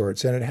ecology of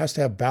sorts, and it has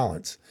to have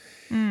balance.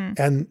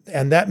 And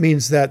that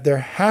means that there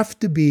have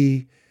to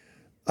be,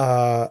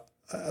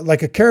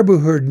 like a caribou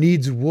herd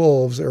needs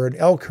wolves, or an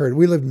elk herd.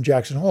 We lived in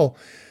Jackson Hole.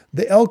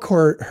 The elk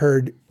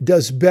herd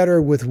does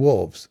better with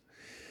wolves.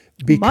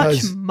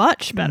 Because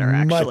much better,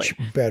 actually.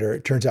 Much better,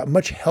 it turns out.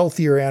 Much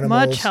healthier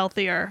animals. Much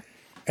healthier.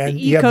 And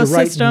the you have the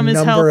right ecosystem is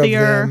number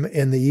healthier. of them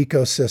in the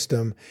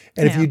ecosystem.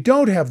 And if you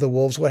don't have the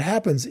wolves, what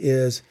happens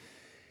is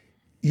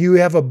you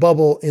have a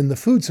bubble in the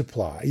food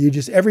supply.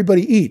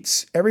 Everybody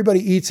eats. Everybody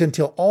eats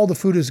until all the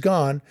food is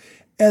gone.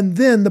 And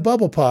then the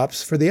bubble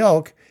pops for the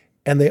elk,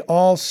 and they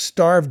all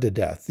starve to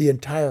death. The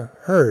entire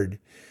herd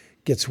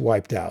gets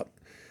wiped out.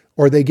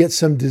 Or they get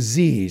some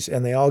disease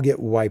and they all get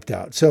wiped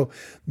out. So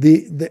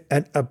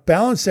a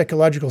balanced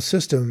ecological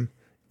system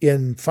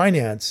in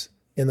finance,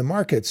 in the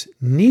markets,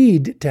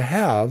 need to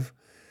have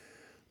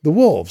the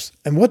wolves.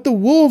 And what the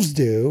wolves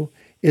do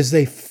is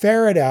they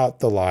ferret out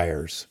the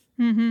liars.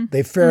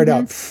 They ferret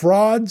out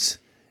frauds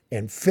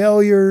and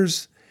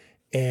failures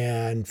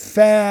and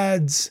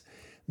fads.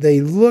 They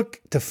look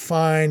to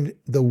find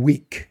the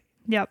weak.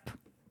 Yep.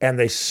 And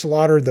they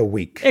slaughter the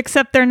weak.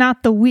 Except they're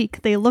not the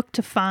weak. They look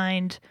to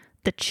find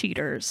the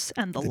cheaters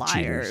and the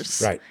liars.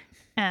 Cheaters. Right.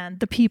 and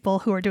the people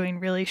who are doing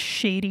really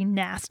shady,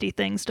 nasty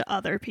things to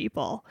other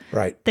people.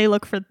 Right. They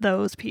look for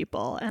those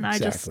people. And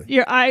Exactly.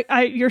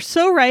 you're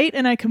so right.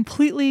 And I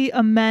completely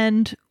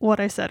amend what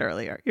I said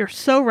earlier. You're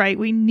so right.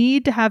 We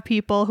need to have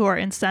people who are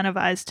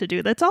incentivized to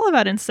do that. It's all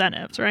about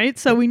incentives, right?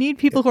 So we need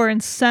people who are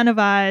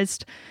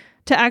incentivized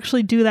to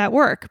actually do that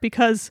work,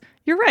 because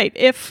you're right.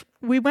 If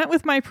we went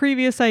with my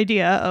previous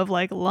idea of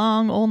like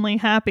long only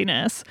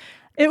happiness,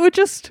 it would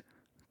just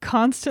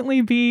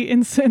constantly be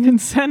an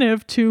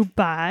incentive to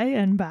buy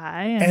and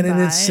buy and an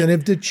buy.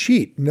 incentive to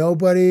cheat.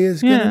 Nobody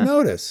is going to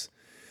notice.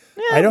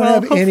 Yeah, I don't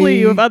have hopefully any.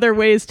 you have other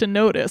ways to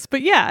notice.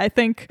 But yeah, I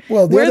think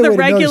Well, the where other the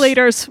way to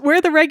notice-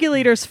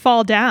 regulators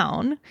fall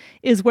down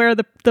is where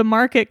the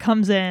market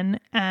comes in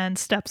and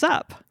steps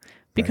up,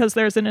 because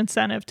there's an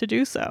incentive to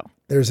do so.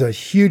 There's a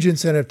huge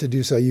incentive to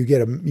do so. You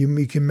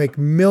can make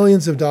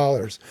millions of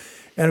dollars.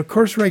 And of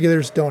course,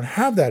 regulators don't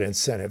have that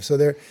incentive. So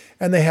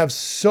they have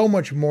so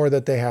much more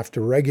that they have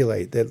to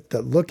regulate,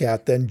 that look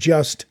at, than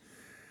just,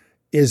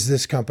 is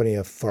this company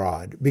a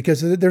fraud?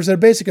 Because there's a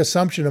basic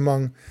assumption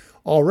among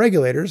all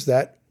regulators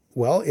that,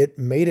 well, it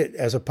made it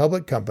as a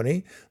public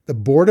company. The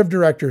board of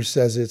directors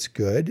says it's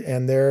good,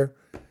 and they're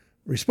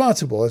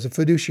responsible as a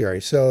fiduciary.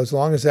 So as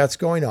long as that's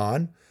going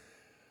on,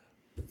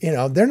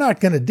 they're not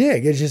going to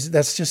dig.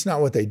 That's just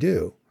not what they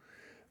do.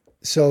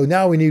 So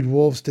now we need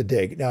wolves to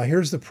dig. Now,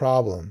 here's the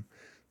problem.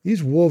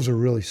 These wolves are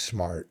really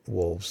smart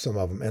wolves, some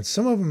of them. And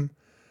some of them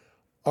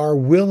are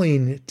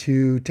willing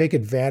to take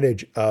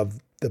advantage of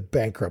the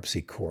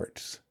bankruptcy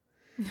courts,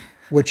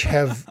 which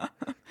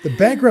the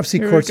bankruptcy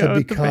courts have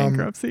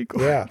become,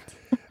 yeah.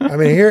 I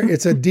mean, here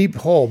it's a deep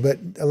hole, but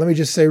let me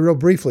just say real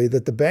briefly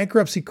that the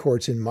bankruptcy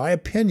courts, in my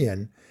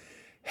opinion,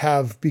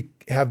 have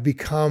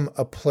become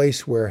a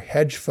place where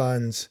hedge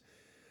funds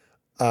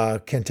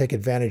can take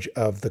advantage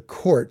of the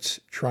courts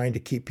trying to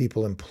keep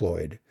people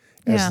employed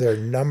as their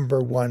number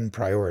one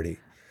priority.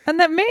 And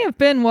that may have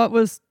been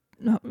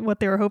what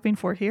they were hoping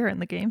for here in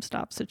the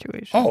GameStop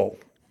situation.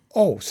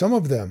 Oh, some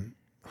of them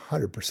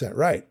 100%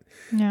 right.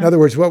 Yeah. In other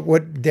words,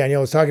 what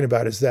Danielle was talking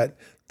about is that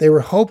they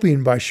were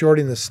hoping by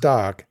shorting the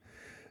stock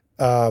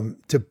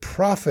to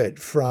profit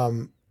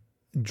from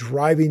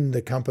driving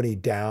the company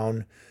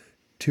down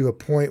to a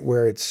point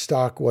where its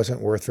stock wasn't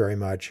worth very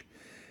much,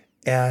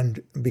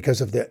 and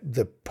because of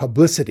the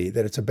publicity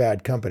that it's a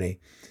bad company,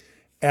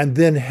 and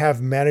then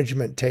have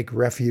management take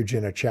refuge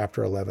in a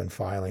Chapter 11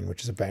 filing,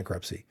 which is a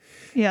bankruptcy.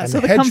 Yeah, and so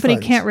the company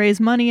can't raise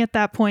money at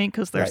that point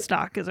because their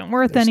stock isn't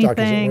worth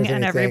anything,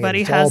 and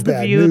everybody has the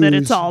view that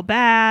it's all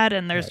bad,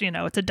 and there's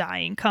it's a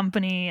dying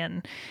company,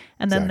 and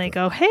then they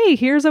go, hey,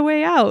 here's a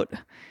way out.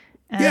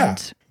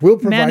 And we'll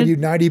provide you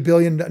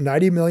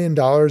 $90 million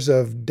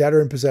of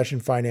debtor in possession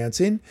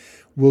financing.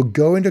 We'll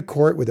go into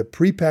court with a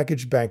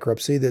prepackaged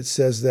bankruptcy that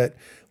says that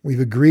we've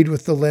agreed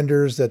with the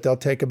lenders that they'll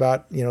take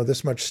about,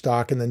 this much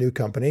stock in the new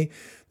company.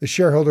 The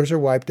shareholders are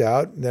wiped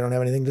out. They don't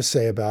have anything to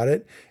say about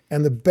it.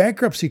 And the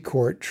bankruptcy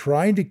court,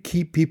 trying to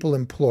keep people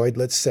employed,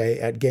 let's say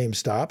at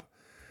GameStop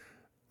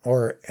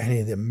or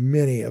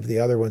many of the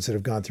other ones that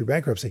have gone through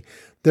bankruptcy,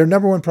 their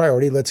number one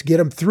priority, let's get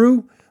them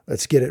through,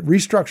 let's get it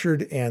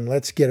restructured, and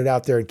let's get it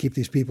out there and keep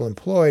these people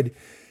employed,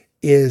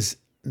 is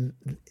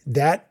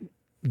that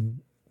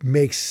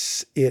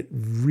makes it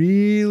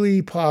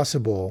really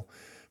possible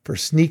for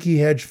sneaky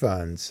hedge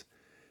funds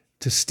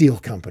to steal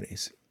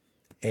companies.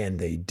 And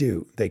they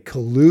do. They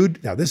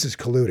collude. Now, this is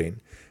colluding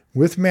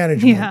with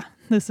management. Yeah,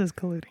 this is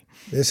colluding.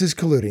 This is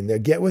colluding. They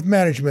get with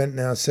management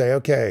now, say,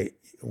 okay,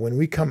 when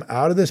we come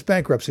out of this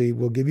bankruptcy,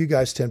 we'll give you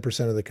guys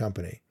 10% of the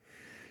company.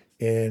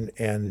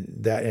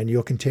 And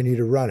you'll continue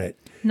to run it.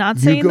 Not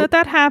saying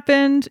that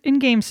happened in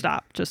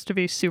GameStop, just to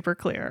be super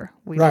clear.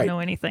 We don't know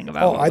anything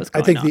about what was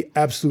going on. I think the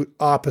absolute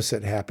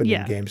opposite happened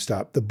in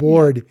GameStop. The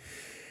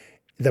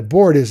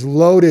board is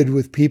loaded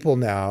with people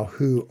now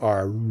who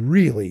are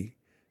really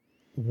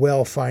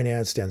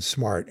well-financed and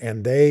smart,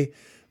 and they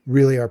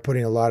really are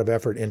putting a lot of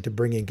effort into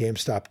bringing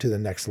GameStop to the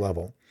next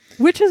level.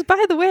 Which is,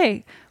 by the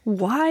way,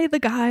 why the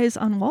guys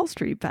on Wall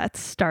Street Bets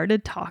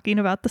started talking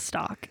about the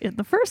stock in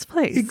the first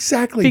place.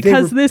 Exactly.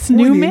 Because this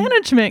new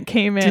management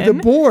came in. To the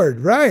board,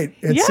 right.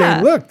 And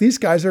saying, look, these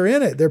guys are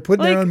in it. They're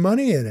putting their own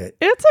money in it.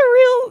 It's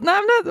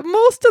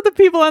most of the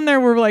people on there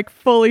were like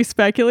fully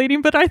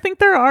speculating, but I think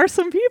there are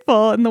some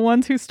people, and the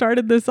ones who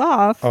started this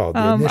off,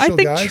 I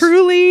think guys?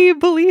 Truly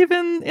believe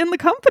in the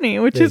company,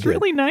 which is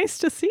really nice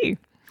to see.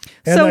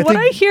 And so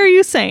I hear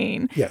you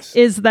saying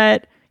is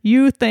that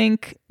you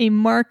think a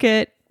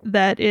market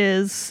that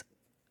is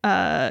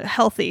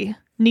healthy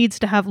needs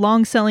to have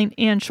long selling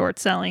and short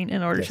selling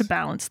in order to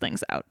balance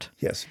things out.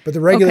 Yes, but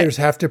the regulators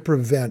have to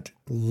prevent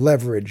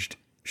leveraged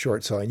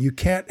short selling. You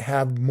can't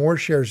have more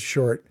shares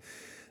short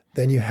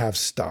than you have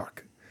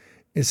stock.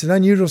 It's an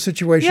unusual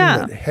situation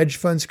that hedge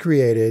funds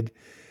created,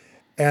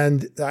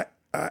 and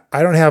I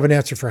don't have an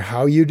answer for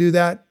how you do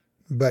that,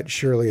 but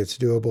surely it's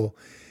doable.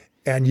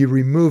 And you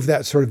remove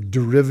that sort of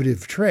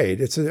derivative trade.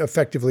 It's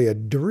effectively a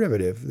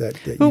derivative that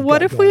But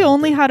what if we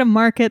only had a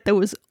market that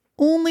was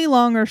only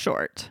long or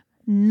short?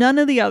 None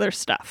of the other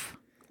stuff.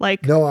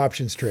 Like no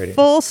options trading.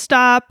 Full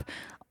stop.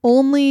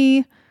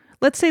 only,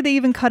 let's say they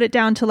even cut it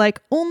down to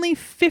like only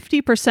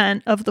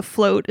 50% of the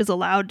float is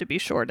allowed to be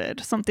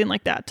shorted, something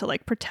like that, to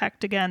like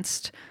protect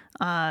against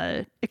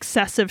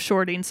excessive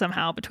shorting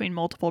somehow between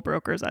multiple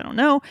brokers. I don't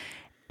know.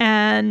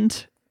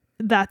 And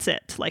that's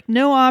it. Like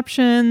no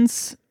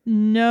options,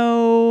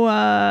 no,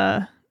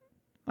 I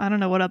don't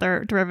know what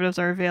other derivatives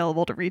are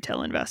available to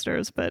retail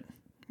investors, but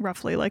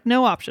roughly like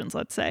no options,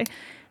 let's say.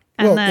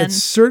 And well, then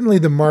it's certainly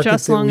the market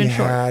just that long we and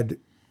short. had.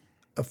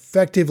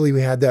 Effectively,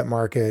 we had that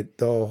market,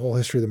 the whole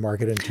history of the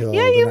market until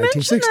Yeah, the you 1960s.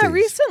 mentioned that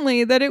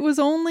recently, that it was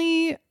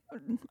only,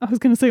 I was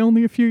going to say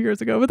only a few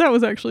years ago, but that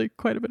was actually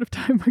quite a bit of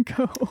time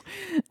ago,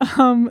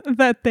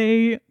 that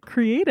they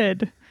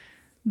created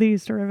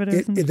these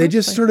derivatives. They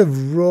just sort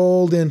of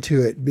rolled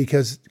into it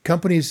because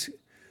companies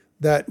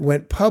that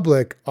went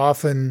public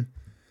often,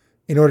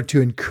 in order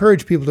to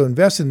encourage people to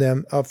invest in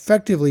them,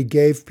 effectively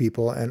gave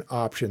people an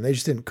option. They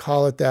just didn't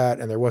call it that,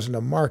 and there wasn't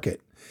a market.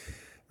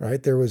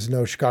 Right? There was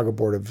no Chicago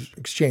Board of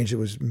Exchange that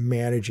was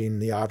managing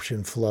the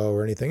option flow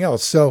or anything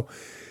else. So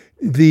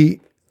the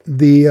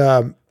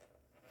name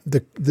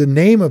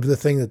of the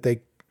thing that they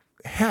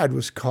had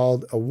was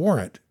called a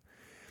warrant.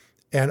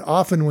 And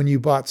often when you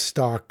bought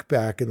stock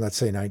back in, let's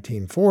say,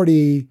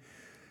 1940,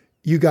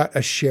 you got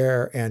a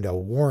share and a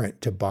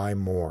warrant to buy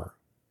more.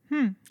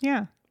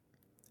 Yeah.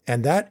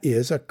 And that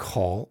is a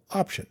call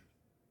option.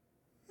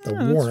 A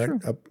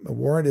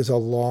warrant is a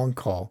long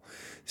call.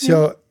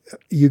 So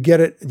you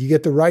get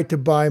the right to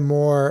buy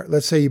more.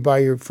 Let's say you buy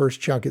your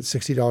first chunk at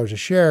 $60 a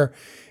share,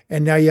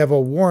 and now you have a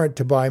warrant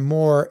to buy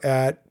more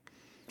at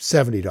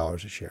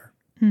 $70 a share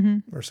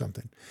or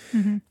something.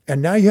 Mm-hmm.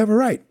 And now you have a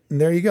right, and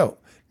there you go.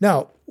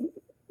 Now,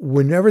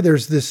 whenever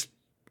there's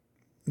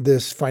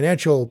this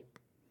financial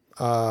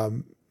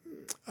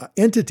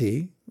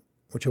entity,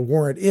 which a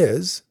warrant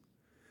is,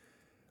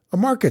 a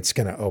market's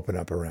going to open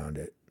up around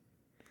it.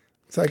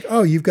 It's like,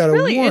 oh, you've got a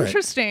really warrant.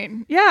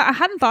 Interesting. Yeah, I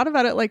hadn't thought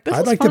about it like this.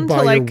 I'd is like fun to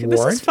buy your This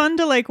warrant. is fun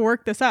to like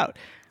work this out.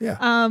 Yeah.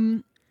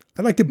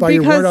 I'd like to buy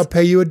your warrant. I'll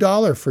pay you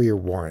 $1 for your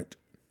warrant.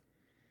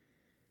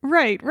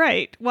 Right.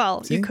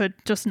 Well, See? you could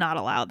just not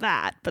allow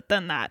that, but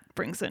then that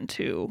brings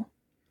into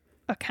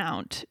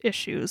account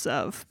issues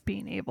of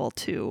being able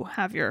to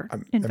have your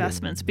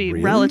investments be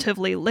really?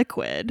 relatively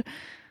liquid.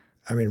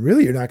 I mean,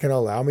 really, you're not going to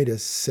allow me to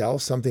sell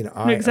something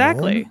I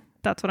Exactly. own?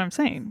 That's what I'm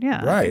saying.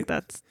 Yeah. Right.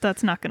 I think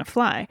that's not going to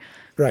fly.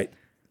 Right.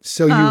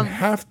 So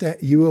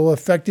you will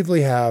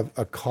effectively have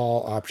a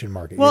call option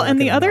market. Well, and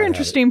the other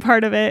interesting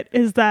part of it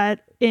is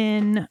that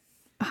in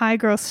high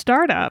growth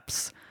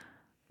startups,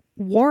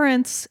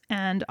 warrants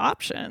and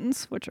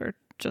options, which are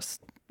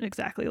just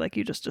exactly like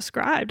you just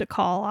described, a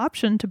call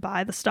option to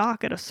buy the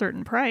stock at a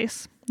certain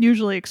price,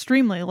 usually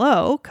extremely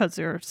low because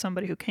you're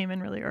somebody who came in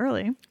really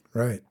early.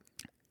 Right.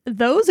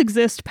 Those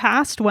exist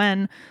past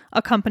when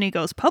a company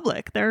goes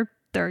public. They're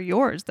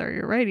yours. They're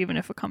your right. Even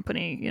if a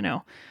company,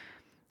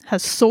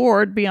 has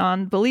soared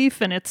beyond belief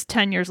and it's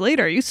 10 years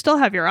later, you still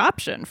have your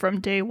option from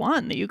day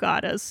one that you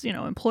got as,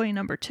 employee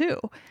number 2.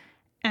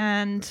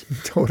 And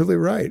totally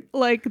right.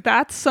 Like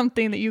that's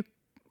something that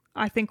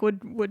I think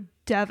would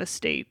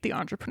devastate the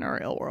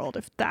entrepreneurial world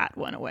if that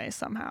went away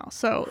somehow.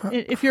 So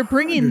if you're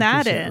bringing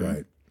that in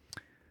right.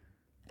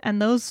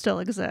 and those still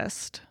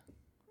exist,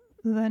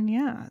 then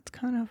yeah, it's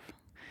kind of,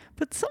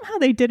 but somehow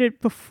they did it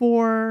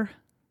before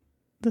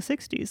the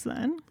 60s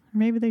then.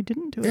 Maybe they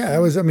didn't do it. Yeah,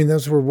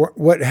 those were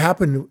what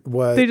happened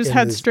was they just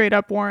had straight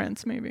up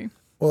warrants maybe.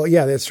 Well,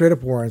 yeah, they had straight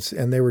up warrants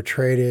and they were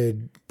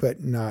traded,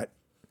 but not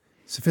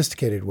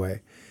sophisticated way.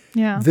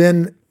 Yeah.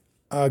 Then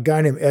a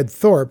guy named Ed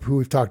Thorpe, who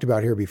we've talked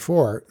about here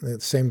before, the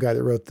same guy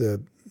that wrote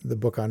the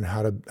book on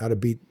how to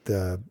beat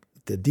the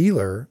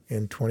dealer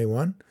in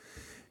 21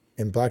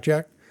 in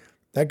blackjack.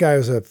 That guy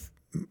was a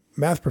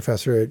math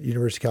professor at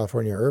University of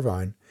California,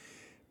 Irvine,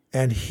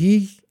 and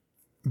he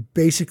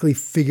basically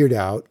figured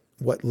out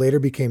what later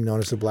became known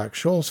as the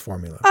Black-Scholes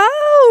formula.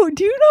 Oh,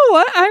 do you know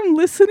what? I'm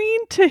listening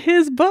to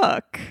his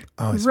book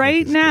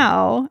right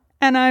now,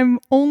 and I'm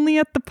only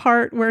at the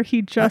part where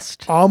he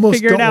just almost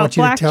figured don't out want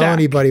you blackjack. to tell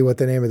anybody what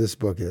the name of this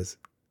book is.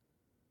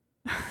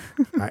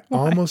 I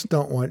almost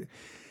don't want,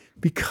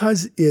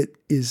 because it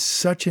is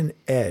such an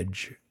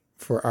edge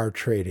for our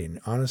trading,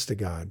 honest to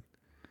God.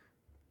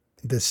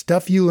 The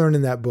stuff you learn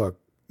in that book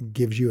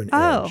gives you an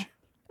edge.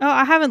 Oh,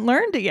 I haven't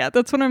learned it yet.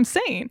 That's what I'm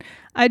saying.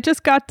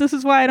 This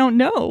is why I don't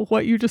know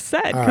what you just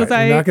said. Because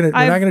I'm not going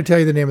to tell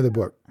you the name of the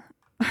book.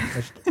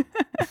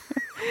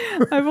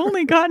 I've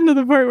only gotten to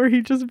the part where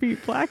he just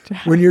beat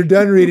blackjack. When you're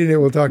done reading it,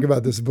 we'll talk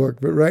about this book.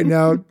 But right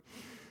now,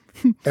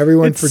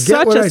 everyone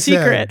forget what I said. It's such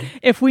a secret.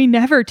 If we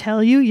never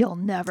tell you, you'll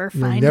never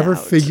find out. You'll never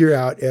figure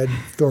out Ed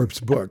Thorpe's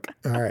book.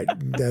 All right.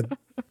 That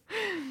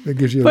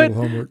gives you a little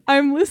homework.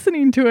 I'm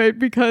listening to it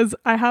because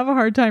I have a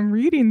hard time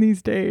reading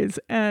these days.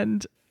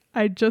 And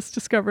I just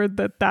discovered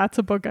that that's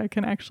a book I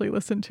can actually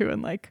listen to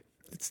and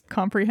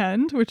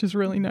comprehend, which is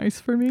really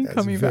nice for me. That's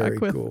coming very back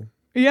with cool.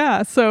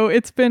 Yeah, so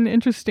it's been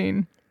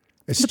interesting.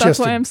 That's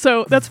why I'm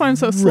so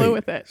slow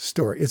with it.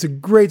 Story. It's a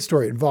great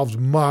story. It involves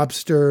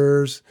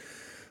mobsters,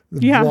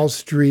 Wall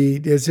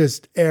Street. It's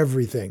just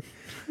everything.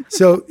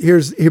 So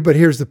here's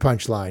the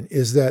punchline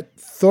is that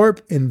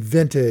Thorpe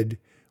invented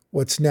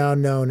what's now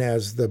known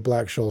as the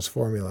Black-Scholes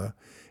formula.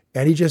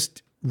 And he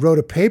just wrote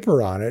a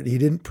paper on it. He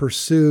didn't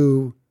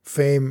pursue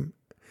fame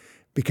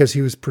because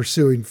he was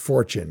pursuing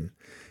fortune,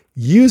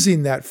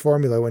 using that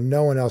formula when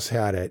no one else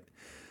had it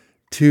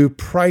to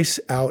price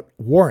out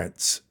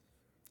warrants,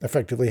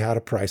 effectively how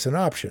to price an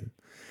option.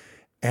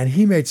 And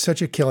he made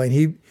such a killing.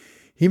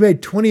 He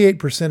made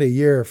 28% a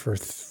year for,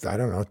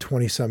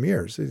 20 some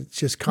years. It's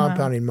just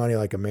compounding money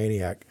like a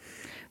maniac.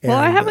 Well,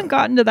 I haven't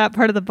gotten to that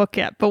part of the book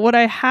yet, but what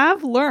I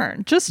have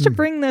learned, just to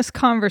bring this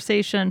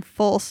conversation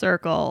full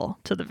circle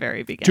to the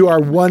very beginning. To our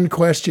one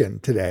question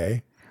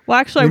today. Well,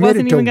 actually, I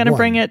wasn't even going to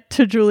bring it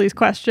to Julie's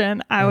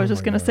question. I was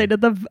just going to say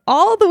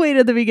all the way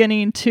to the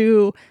beginning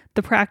to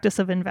the practice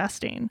of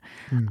investing.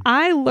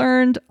 I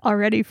learned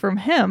already from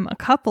him a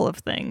couple of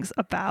things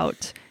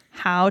about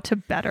how to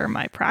better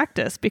my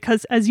practice,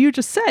 because as you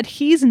just said,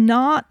 he's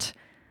not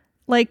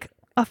like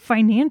a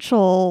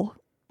financial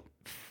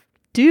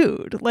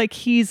dude. Like,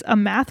 he's a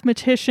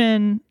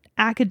mathematician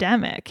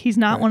academic. He's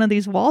not one of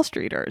these Wall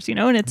Streeters,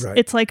 and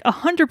it's like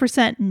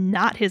 100%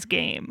 not his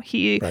game.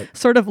 He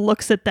sort of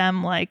looks at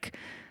them like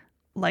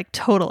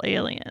total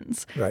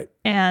aliens. Right.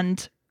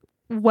 And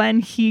when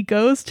he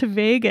goes to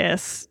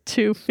Vegas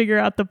to figure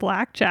out the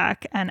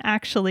blackjack and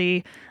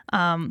actually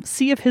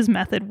see if his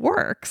method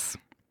works,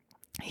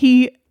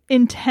 he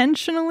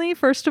intentionally,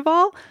 first of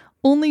all,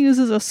 only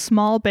uses a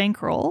small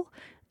bankroll,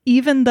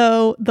 even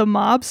though the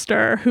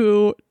mobster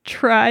who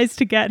tries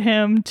to get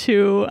him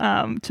to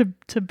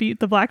beat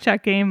the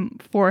blackjack game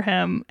for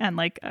him and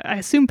I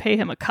assume pay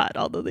him a cut,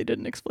 although they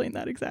didn't explain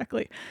that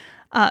exactly.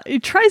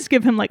 It tries to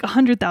give him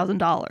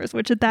 $100,000,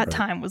 which at that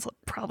time was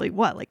probably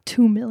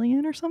 $2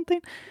 million or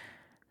something.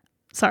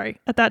 Sorry,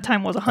 at that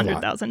time was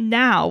 100,000.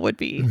 Now would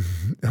be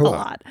a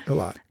lot. A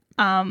lot.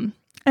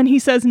 And he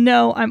says,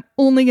 no, I'm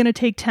only going to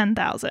take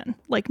 10,000,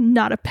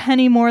 not a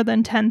penny more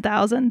than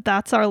 10,000.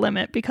 That's our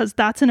limit, because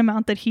that's an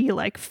amount that he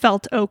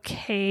felt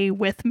okay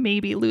with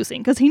maybe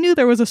losing, because he knew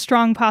there was a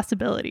strong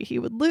possibility he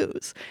would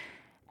lose.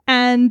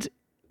 And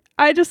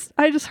I just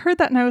heard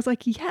that and I was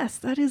like, yes,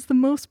 that is the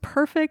most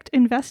perfect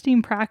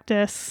investing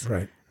practice,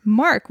 right,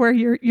 Mark, where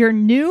you're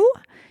new,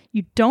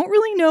 you don't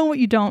really know what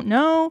you don't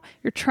know,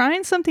 you're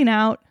trying something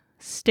out.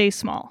 Stay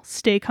small,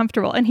 stay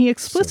comfortable. And he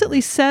explicitly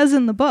says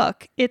in the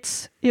book,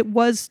 it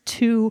was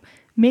to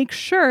make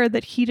sure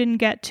that he didn't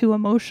get too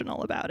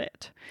emotional about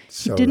it.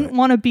 He didn't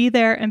want to be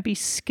there and be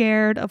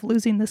scared of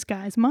losing this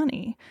guy's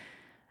money.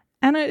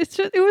 And it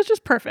was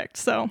just perfect.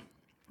 So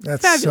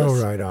that's fabulous.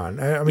 So right on.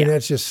 I mean,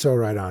 that's just so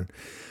right on.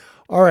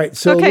 All right.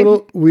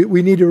 So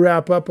we need to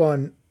wrap up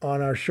on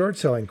our short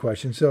selling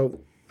question.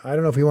 So I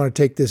don't know if you want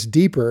to take this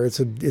deeper.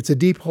 It's a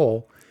deep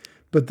hole.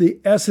 But the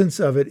essence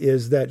of it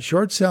is that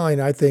short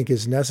selling, I think,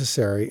 is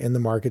necessary in the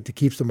market to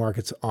keep the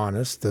markets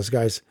honest. Those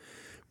guys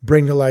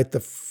bring to light the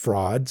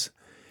frauds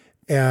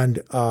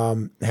and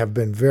have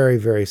been very,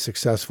 very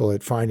successful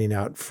at finding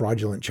out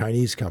fraudulent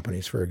Chinese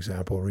companies, for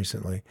example,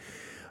 recently.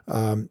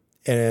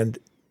 And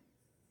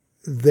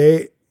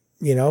they,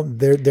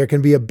 there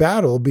can be a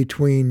battle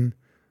between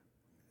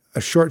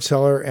a short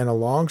seller and a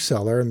long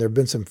seller. And there have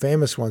been some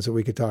famous ones that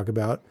we could talk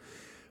about,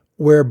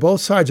 where both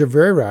sides are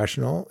very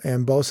rational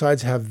and both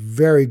sides have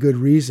very good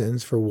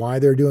reasons for why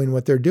they're doing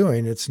what they're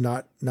doing. It's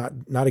not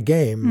a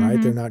game,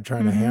 right? They're not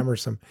trying to hammer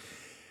some.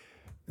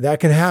 That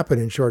can happen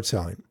in short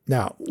selling.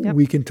 Now,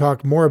 we can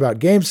talk more about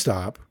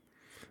GameStop,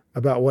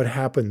 about what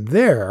happened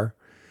there.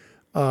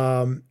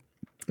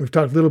 We've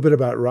talked a little bit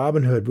about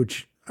Robinhood,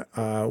 which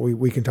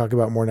we can talk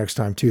about more next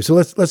time too. So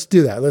let's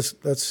do that.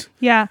 Let's.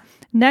 Yeah.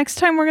 Next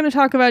time we're going to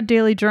talk about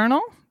Daily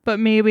Journal. But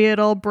maybe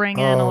it'll bring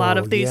in a lot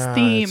of these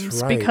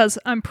themes, because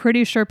I'm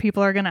pretty sure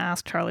people are going to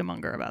ask Charlie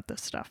Munger about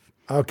this stuff.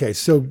 Okay,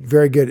 so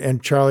very good.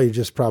 And Charlie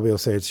just probably will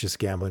say it's just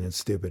gambling and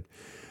stupid.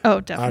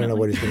 Oh, definitely. I don't know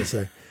what he's going to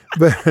say.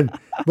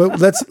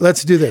 But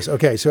let's do this.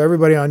 Okay, so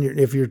everybody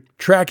if you're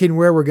tracking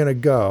where we're going to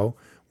go,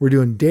 we're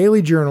doing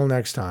Daily Journal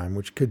next time,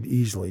 which could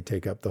easily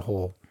take up the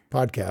whole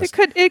podcast.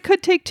 It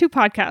could take 2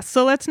 podcasts.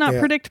 So let's not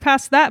predict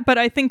past that, but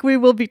I think we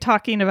will be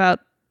talking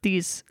about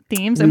these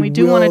themes, and we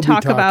do want to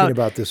talk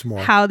about this more.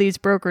 How these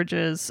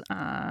brokerages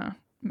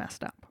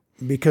messed up.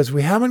 Because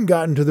we haven't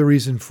gotten to the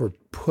reason for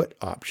put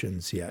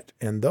options yet,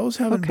 and those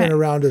haven't been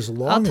around as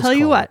long as I'll tell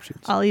you what,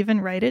 options. I'll even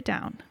write it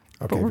down,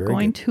 but we're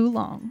going too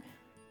long.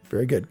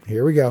 Very good.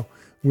 Here we go.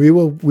 We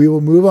will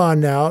move on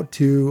now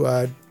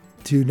to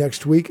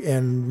next week,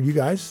 and you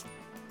guys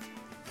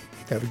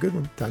have a good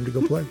one. Time to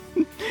go play.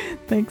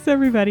 Thanks,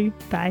 everybody.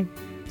 Bye.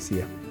 See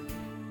ya.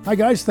 Hi,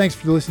 guys. Thanks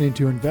for listening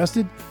to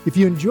Invested. If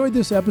you enjoyed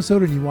this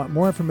episode and you want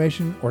more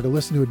information or to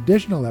listen to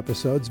additional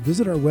episodes,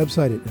 visit our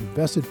website at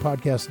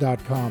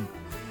investedpodcast.com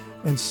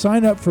and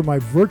sign up for my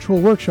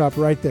virtual workshop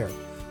right there.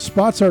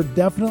 Spots are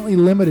definitely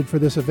limited for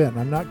this event.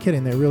 I'm not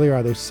kidding. They really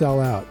are. They sell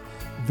out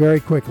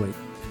very quickly.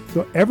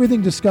 So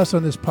everything discussed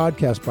on this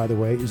podcast, by the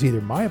way, is either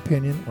my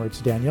opinion or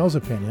it's Danielle's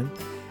opinion.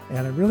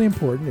 And really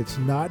important, it's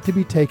not to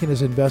be taken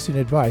as investing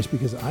advice,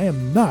 because I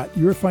am not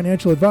your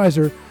financial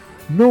advisor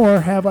nor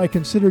have I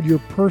considered your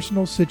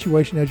personal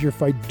situation as your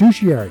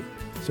fiduciary.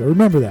 So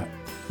remember that.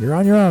 You're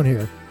on your own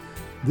here.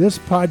 This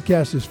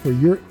podcast is for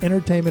your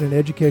entertainment and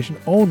education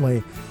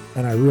only,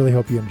 and I really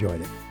hope you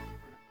enjoyed it.